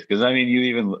the case. Because I mean,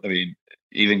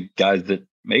 even guys that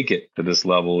make it to this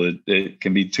level, it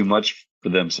can be too much for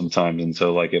them sometimes. And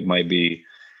so, like, it might be,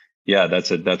 that's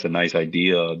a nice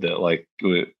idea that, like,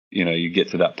 you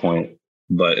get to that point,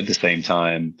 but at the same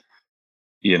time,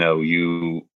 then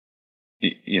you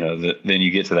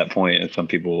get to that point, and some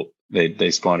people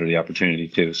they squander the opportunity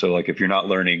too. So, like, if you're not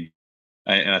learning,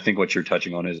 and I think what you're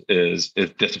touching on is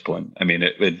discipline. I mean,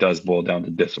 it does boil down to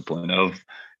discipline of,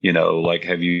 like,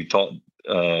 have you taught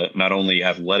not only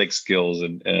athletic skills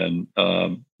and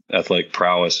athletic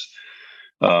prowess,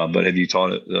 but have you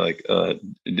taught it like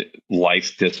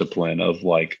life discipline of,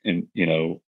 like,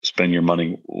 spend your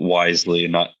money wisely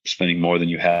and not spending more than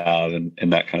you have,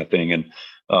 and that kind of thing. And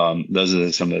those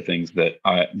are some of the things that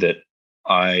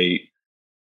I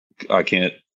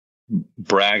can't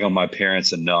brag on my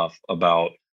parents enough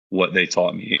about what they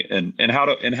taught me and how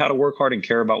to work hard and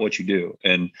care about what you do.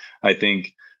 And I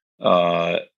think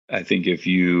if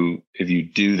you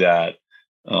do that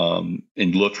and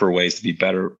look for ways to be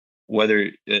better,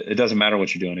 whether it doesn't matter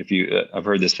what you're doing. I've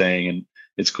heard this saying, and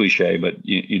it's cliche, but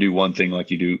you do one thing like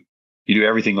you do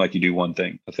everything like you do one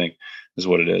thing, I think is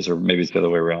what it is, or maybe it's the other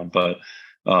way around. But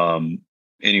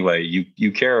anyway,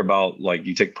 you care about, like,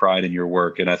 you take pride in your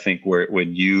work. And I think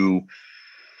when you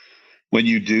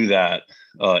do that,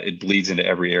 it bleeds into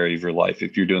every area of your life.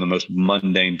 If you're doing the most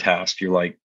mundane task, you're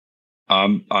like,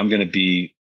 I'm going to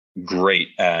be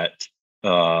great at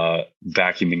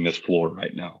vacuuming this floor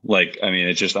right now. Like, I mean,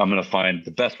 it's just, I'm going to find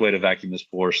the best way to vacuum this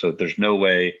floor so that there's no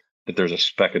way that there's a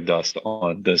speck of dust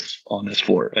on this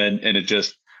floor. And it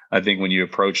just, I think when you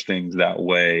approach things that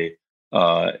way,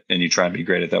 and you try and be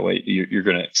great at that way, you're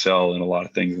going to excel in a lot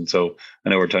of things. And so I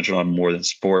know we're touching on more than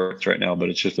sports right now, but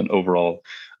it's just an overall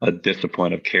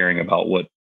discipline of caring about what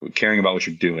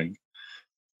you're doing.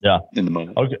 Yeah. In the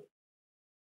moment. Okay.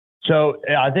 So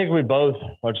I think we both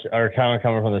are kind of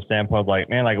coming from the standpoint of, like,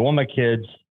 man, like, I want my kids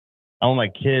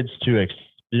to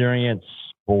experience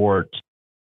sport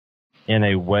in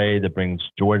a way that brings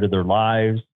joy to their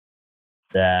lives,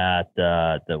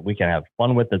 that we can have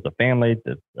fun with as a family.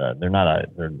 That they're not.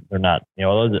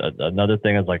 Another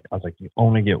thing is, like, I was like, you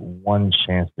only get one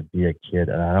chance to be a kid,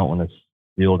 and I don't want to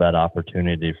steal that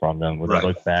opportunity from them. When they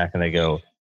look back and they go,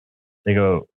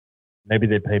 maybe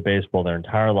they play baseball their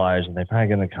entire lives, and they finally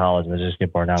get into college and they just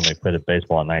get burned out and they quit at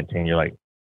baseball at 19. You're like,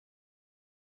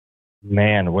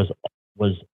 man, was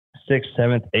 6th,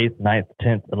 7th, 8th, 9th,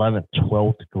 10th, 11th,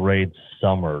 12th grade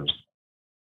summers,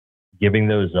 giving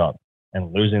those up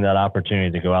and losing that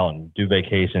opportunity to go out and do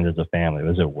vacations as a family,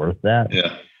 was it worth that?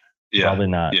 Yeah. Probably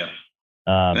not. Yeah.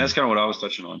 And that's kind of what I was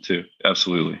touching on too.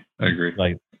 Absolutely. I agree.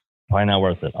 Like, probably not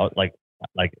worth it. Like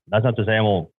that's not to say I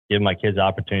won't give my kids the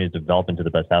opportunity to develop into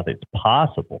the best athletes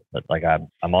possible, but like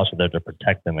I'm also there to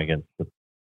protect them against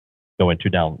going too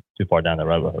far down the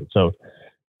rabbit hole. So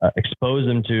expose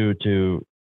them to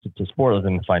sport, let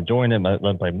them find join it, let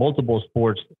them play multiple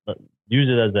sports, use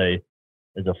it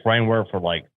as a framework for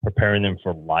like preparing them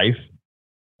for life.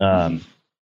 But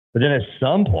then at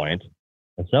some point,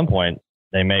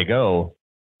 they may go,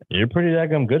 "You're pretty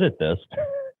daggum good at this,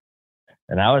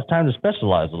 and now it's time to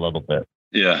specialize a little bit."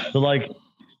 Yeah. So like,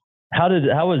 how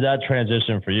was that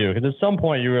transition for you? Because at some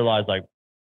point you realize like,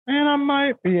 man, I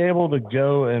might be able to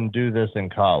go and do this in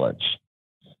college.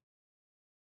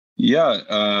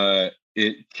 Yeah.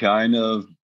 It kind of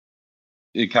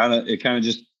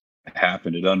just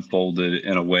happened. It unfolded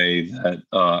in a way that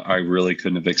I really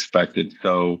couldn't have expected.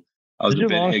 So I was a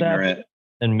bit ignorant.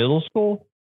 In middle school?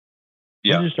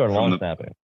 Yeah. When did you start long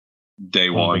snapping? Day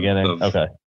one. Beginning? Of the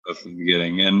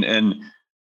beginning. And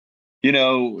you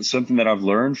know, something that I've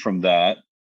learned from that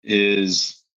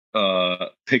is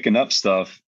picking up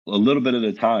stuff a little bit at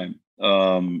a time.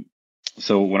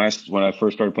 So when I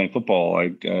first started playing football,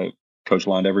 I coach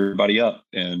lined everybody up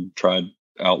and tried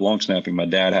out long snapping. My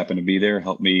dad happened to be there,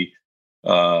 helped me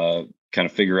kind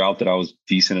of figure out that I was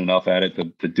decent enough at it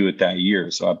to do it that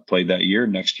year. So I played that year.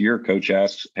 Next year, coach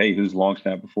asks, "Hey, who's long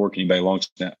snapped before? Can anybody long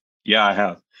snap?" Yeah, I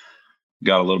have.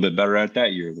 Got a little bit better at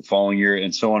that year, the following year,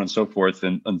 and so on and so forth.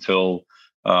 And until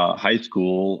high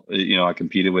school, you know, I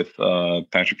competed with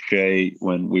Patrick Shea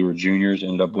when we were juniors,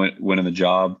 ended up winning the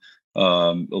job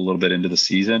a little bit into the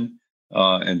season,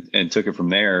 and took it from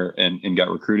there and got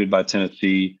recruited by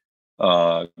Tennessee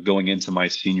going into my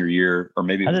senior year, or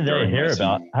maybe how did they hear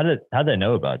about? How did they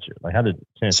know about you? Like, how did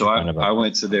Tennessee find about I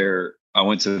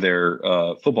went to their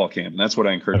football camp, and that's what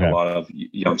I encourage a lot of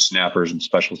young snappers and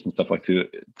specialists and stuff like to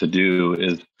do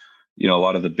is, you know, a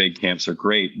lot of the big camps are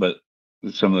great, but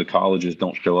some of the colleges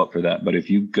don't show up for that. But if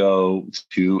you go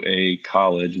to a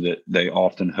college that they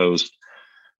often host,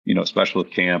 you know,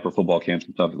 specialist camp or football camps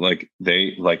and stuff, like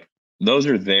those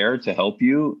are there to help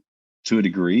you to a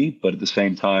degree, but at the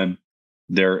same time,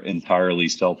 they're entirely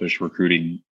selfish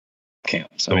recruiting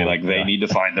camps. I mean, like they need to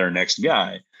find their next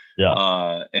guy.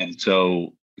 Yeah. And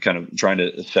so kind of trying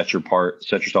to set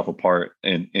yourself apart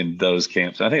in those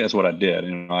camps. I think that's what I did.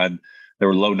 And there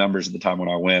were low numbers at the time when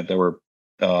I went. There were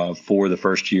 4 the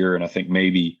first year, and I think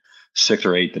maybe 6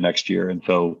 or 8 the next year. And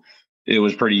so it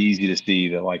was pretty easy to see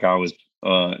that like I was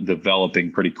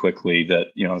developing pretty quickly, that,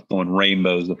 you know, I was throwing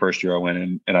rainbows the first year I went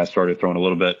in, and I started throwing a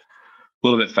little bit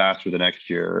faster the next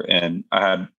year. And I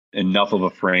had enough of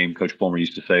a frame. Coach Fulmer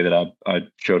used to say that I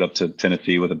showed up to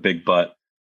Tennessee with a big butt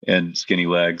and skinny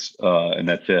legs, and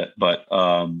that's it. But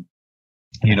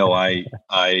you know, I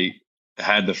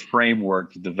had the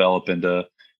framework to develop into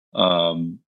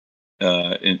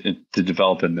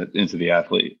into the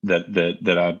athlete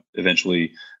that I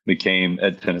eventually became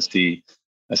at Tennessee.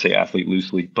 I say athlete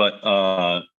loosely, but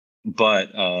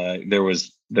there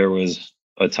was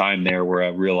a time there where I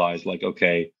realized, like,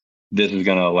 okay, this is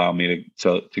going to allow me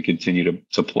to continue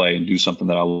to play and do something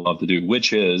that I love to do,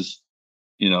 which is,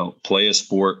 you know, play a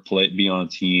sport, be on a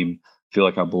team, feel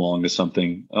like I belong to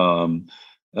something, you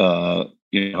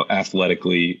know,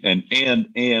 athletically, and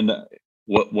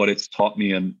what it's taught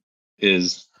me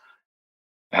is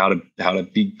how to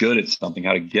be good at something,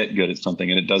 how to get good at something.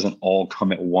 And it doesn't all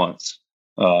come at once.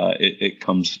 It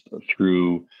comes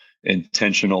through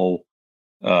intentional,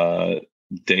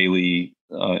 daily,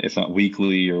 if not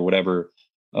weekly or whatever,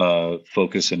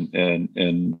 focus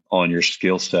and on your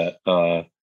skill set.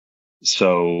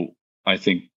 So I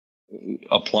think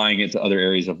applying it to other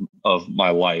areas of my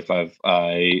life,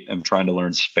 I am trying to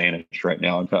learn Spanish right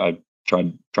now. I'm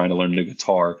trying to learn the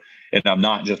guitar, and I'm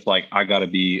not just like, I got to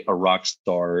be a rock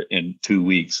star in 2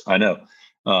 weeks. I know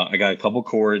I got a couple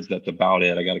chords. That's about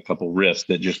it. I got a couple riffs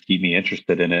that just keep me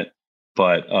interested in it.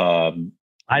 But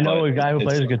I know a guy who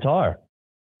plays guitar.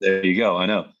 There you go. I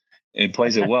know, and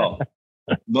plays it well.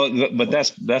 But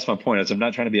that's my point. Is I'm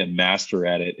not trying to be a master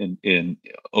at it in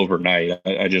overnight.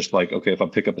 I just like, okay, if I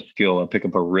pick up a skill, I pick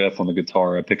up a riff on the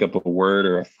guitar, I pick up a word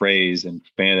or a phrase in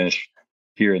Spanish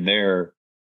here and there,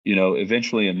 you know,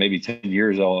 eventually in maybe 10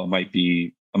 years, I might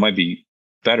be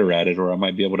better at it, or I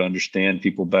might be able to understand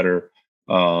people better.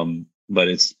 But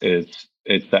it's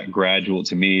that gradual.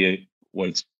 To me, what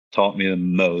it's taught me the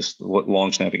most, what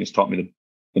long snapping has taught me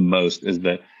the most, is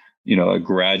that, you know, a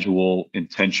gradual,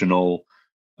 intentional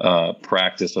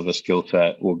practice of a skill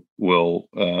set will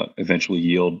eventually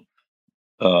yield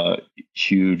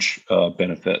huge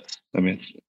benefits. I mean,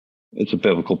 it's a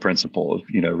biblical principle of,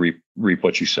 reap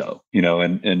what you sow,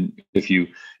 and if you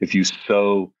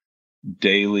sow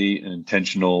daily and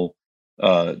intentional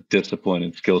discipline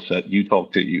and skill set. You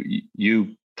talk to me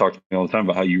all the time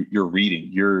about how you're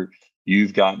reading.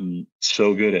 You've gotten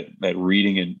so good at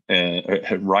reading and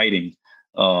at writing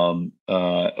over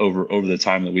the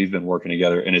time that we've been working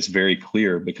together, and it's very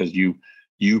clear because you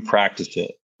practice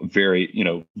it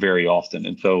very often.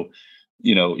 And so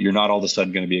you're not all of a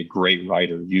sudden going to be a great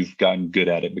writer. You've gotten good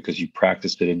at it because you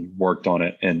practiced it and you worked on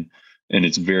it, and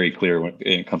it's very clear when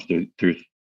it comes through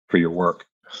for your work.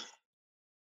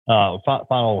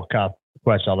 Final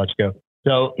question, I'll let you go.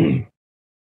 So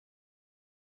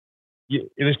it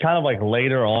was kind of like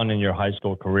later on in your high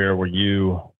school career where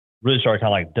you really started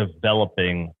kind of like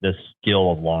developing this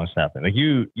skill of long snapping. Like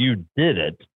you did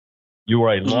it, you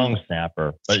were a long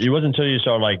snapper, but it wasn't until you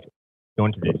started like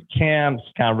going to these camps,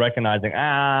 kind of recognizing,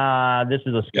 this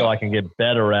is a skill I can get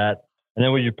better at. And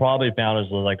then what you probably found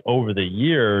is like over the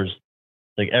years,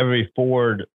 like every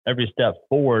step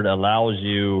forward allows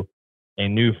you a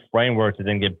new framework to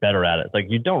then get better at it. It's like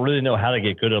you don't really know how to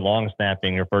get good at long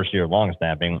snapping your first year of long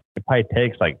snapping. It probably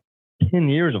takes like 10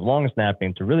 years of long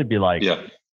snapping to really be like,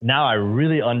 now I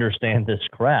really understand this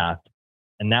craft,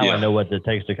 and now I know what it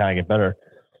takes to kind of get better.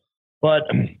 But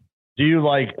do you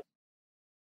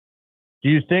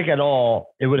think at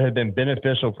all it would have been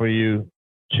beneficial for you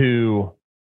to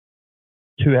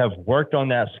have worked on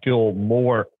that skill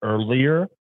more earlier?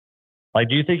 Like,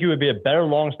 do you think you would be a better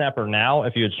long snapper now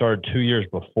if you had started 2 years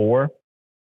before?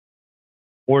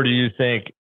 Or do you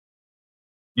think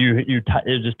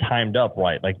it just timed up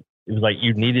right? Like, it was like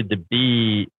you needed to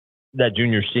be that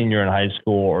junior, senior in high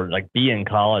school, or like be in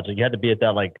college. Like, you had to be at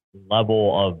that like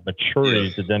level of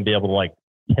maturity to then be able to like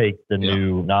take the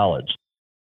new knowledge.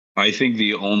 I think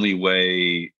the only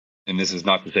way, and this is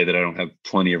not to say that I don't have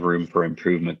plenty of room for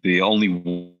improvement, the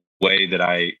only way that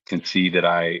I can see that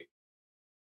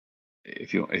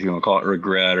if you want to call it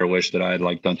regret or wish that I had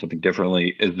like done something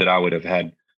differently, is that I would have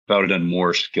done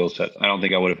more skill sets. I don't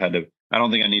think I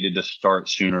needed to start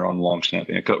sooner on long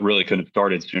snapping. I really couldn't have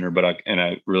started sooner, but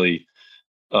I really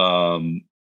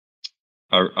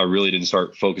didn't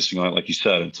start focusing on it, like you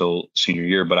said, until senior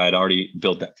year, but I'd already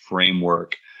built that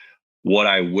framework. What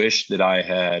I wish that I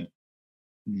had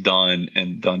done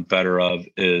better of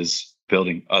is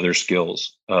building other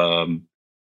skills.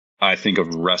 I think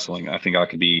of wrestling. I think I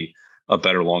could be a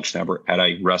better long snapper had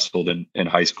I wrestled in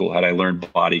high school, had I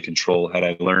learned body control, had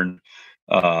I learned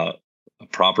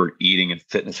proper eating and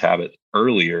fitness habits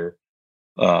earlier.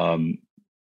 That's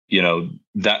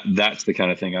the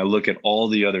kind of thing. I look at all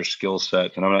the other skill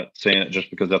sets, and I'm not saying it just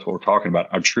because that's what we're talking about.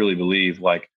 I truly believe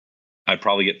like I'd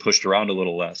probably get pushed around a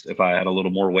little less if I had a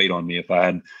little more weight on me, if I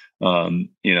had a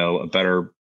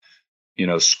better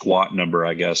squat number,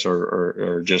 I guess,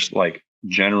 or just like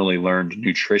generally learned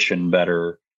nutrition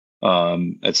better.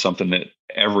 It's something that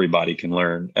everybody can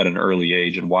learn at an early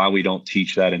age, and why we don't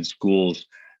teach that in schools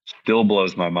still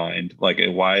blows my mind. Like,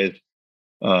 why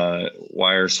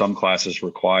are some classes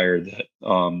required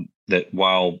that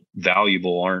while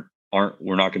valuable aren't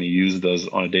we're not going to use those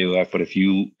on a daily life, but if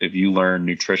you learn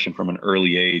nutrition from an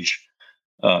early age,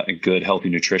 and good healthy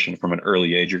nutrition from an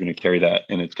early age, you're going to carry that,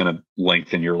 and it's going to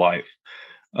lengthen your life.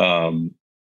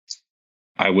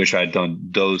 I wish I'd done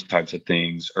those types of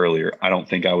things earlier. I don't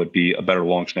think I would be a better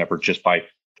long snapper just by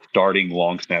starting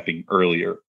long snapping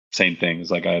earlier. Same thing.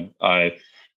 It's like I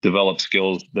developed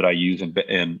skills that I use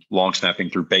in long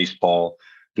snapping through baseball,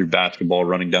 through basketball,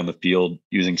 running down the field,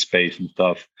 using space and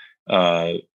stuff.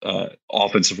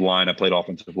 Offensive line. I played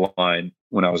offensive line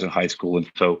when I was in high school, and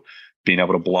so being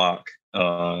able to block,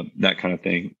 that kind of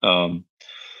thing.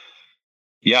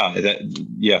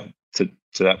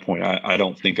 To that point, I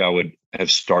don't think I would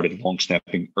have started long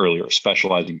snapping earlier.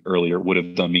 Specializing earlier would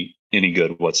have done me any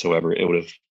good whatsoever. I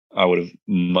would have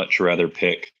much rather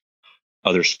pick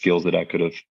other skills that I could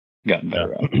have gotten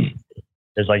better at.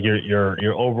 It's like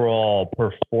your overall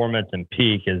performance and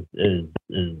peak is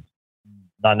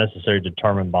not necessarily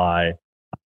determined by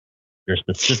your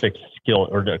specific skill,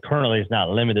 or currently it's not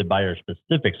limited by your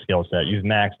specific skill set. You've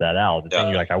maxed that out. The thing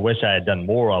you're like, I wish I had done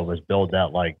more of was build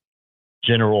that like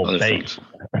general base.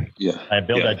 I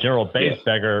built that general base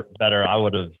better. I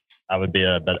would be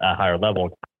at a higher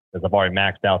level because I've already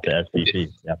maxed out the SPP.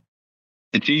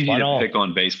 It's easy to pick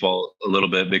on baseball a little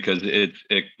bit because it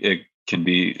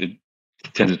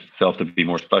tends itself to be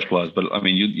more specialized. But I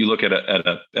mean, you look at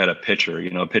a pitcher.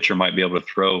 A pitcher might be able to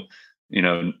throw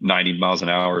 90 miles an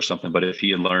hour or something, but if he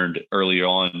had learned early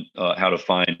on how to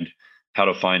find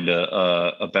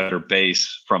a better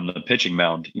base from the pitching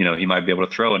mound, he might be able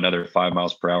to throw another 5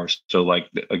 miles per hour. So like,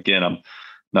 again,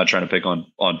 not trying to pick on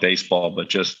baseball, but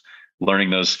just learning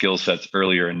those skill sets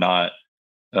earlier and not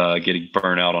getting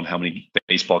burnt out on how many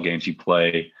baseball games you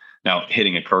play. Now,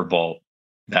 hitting a curveball,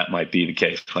 that might be the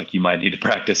case. Like, you might need to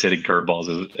practice hitting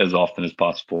curveballs as often as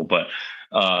possible. But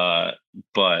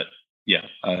yeah,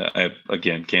 I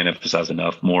again can't emphasize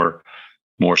enough. More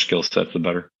skill sets, the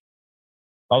better.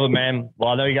 Love it, man. Well,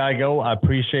 I know you gotta go. I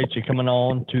appreciate you coming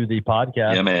on to the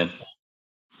podcast. Yeah, man.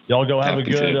 Y'all go have a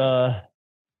good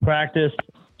practice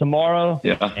tomorrow.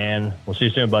 Yeah. And we'll see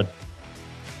you soon, bud.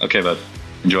 Okay, bud.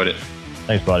 Enjoyed it.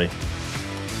 Thanks, buddy.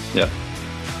 Yeah.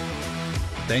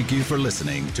 Thank you for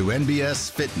listening to NBS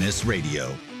Fitness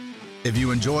Radio. If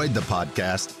you enjoyed the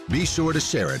podcast, be sure to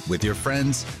share it with your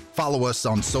friends, follow us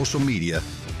on social media,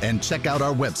 and check out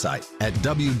our website at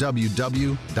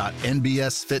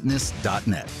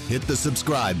www.nbsfitness.net. Hit the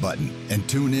subscribe button and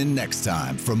tune in next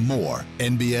time for more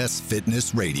NBS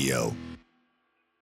Fitness Radio.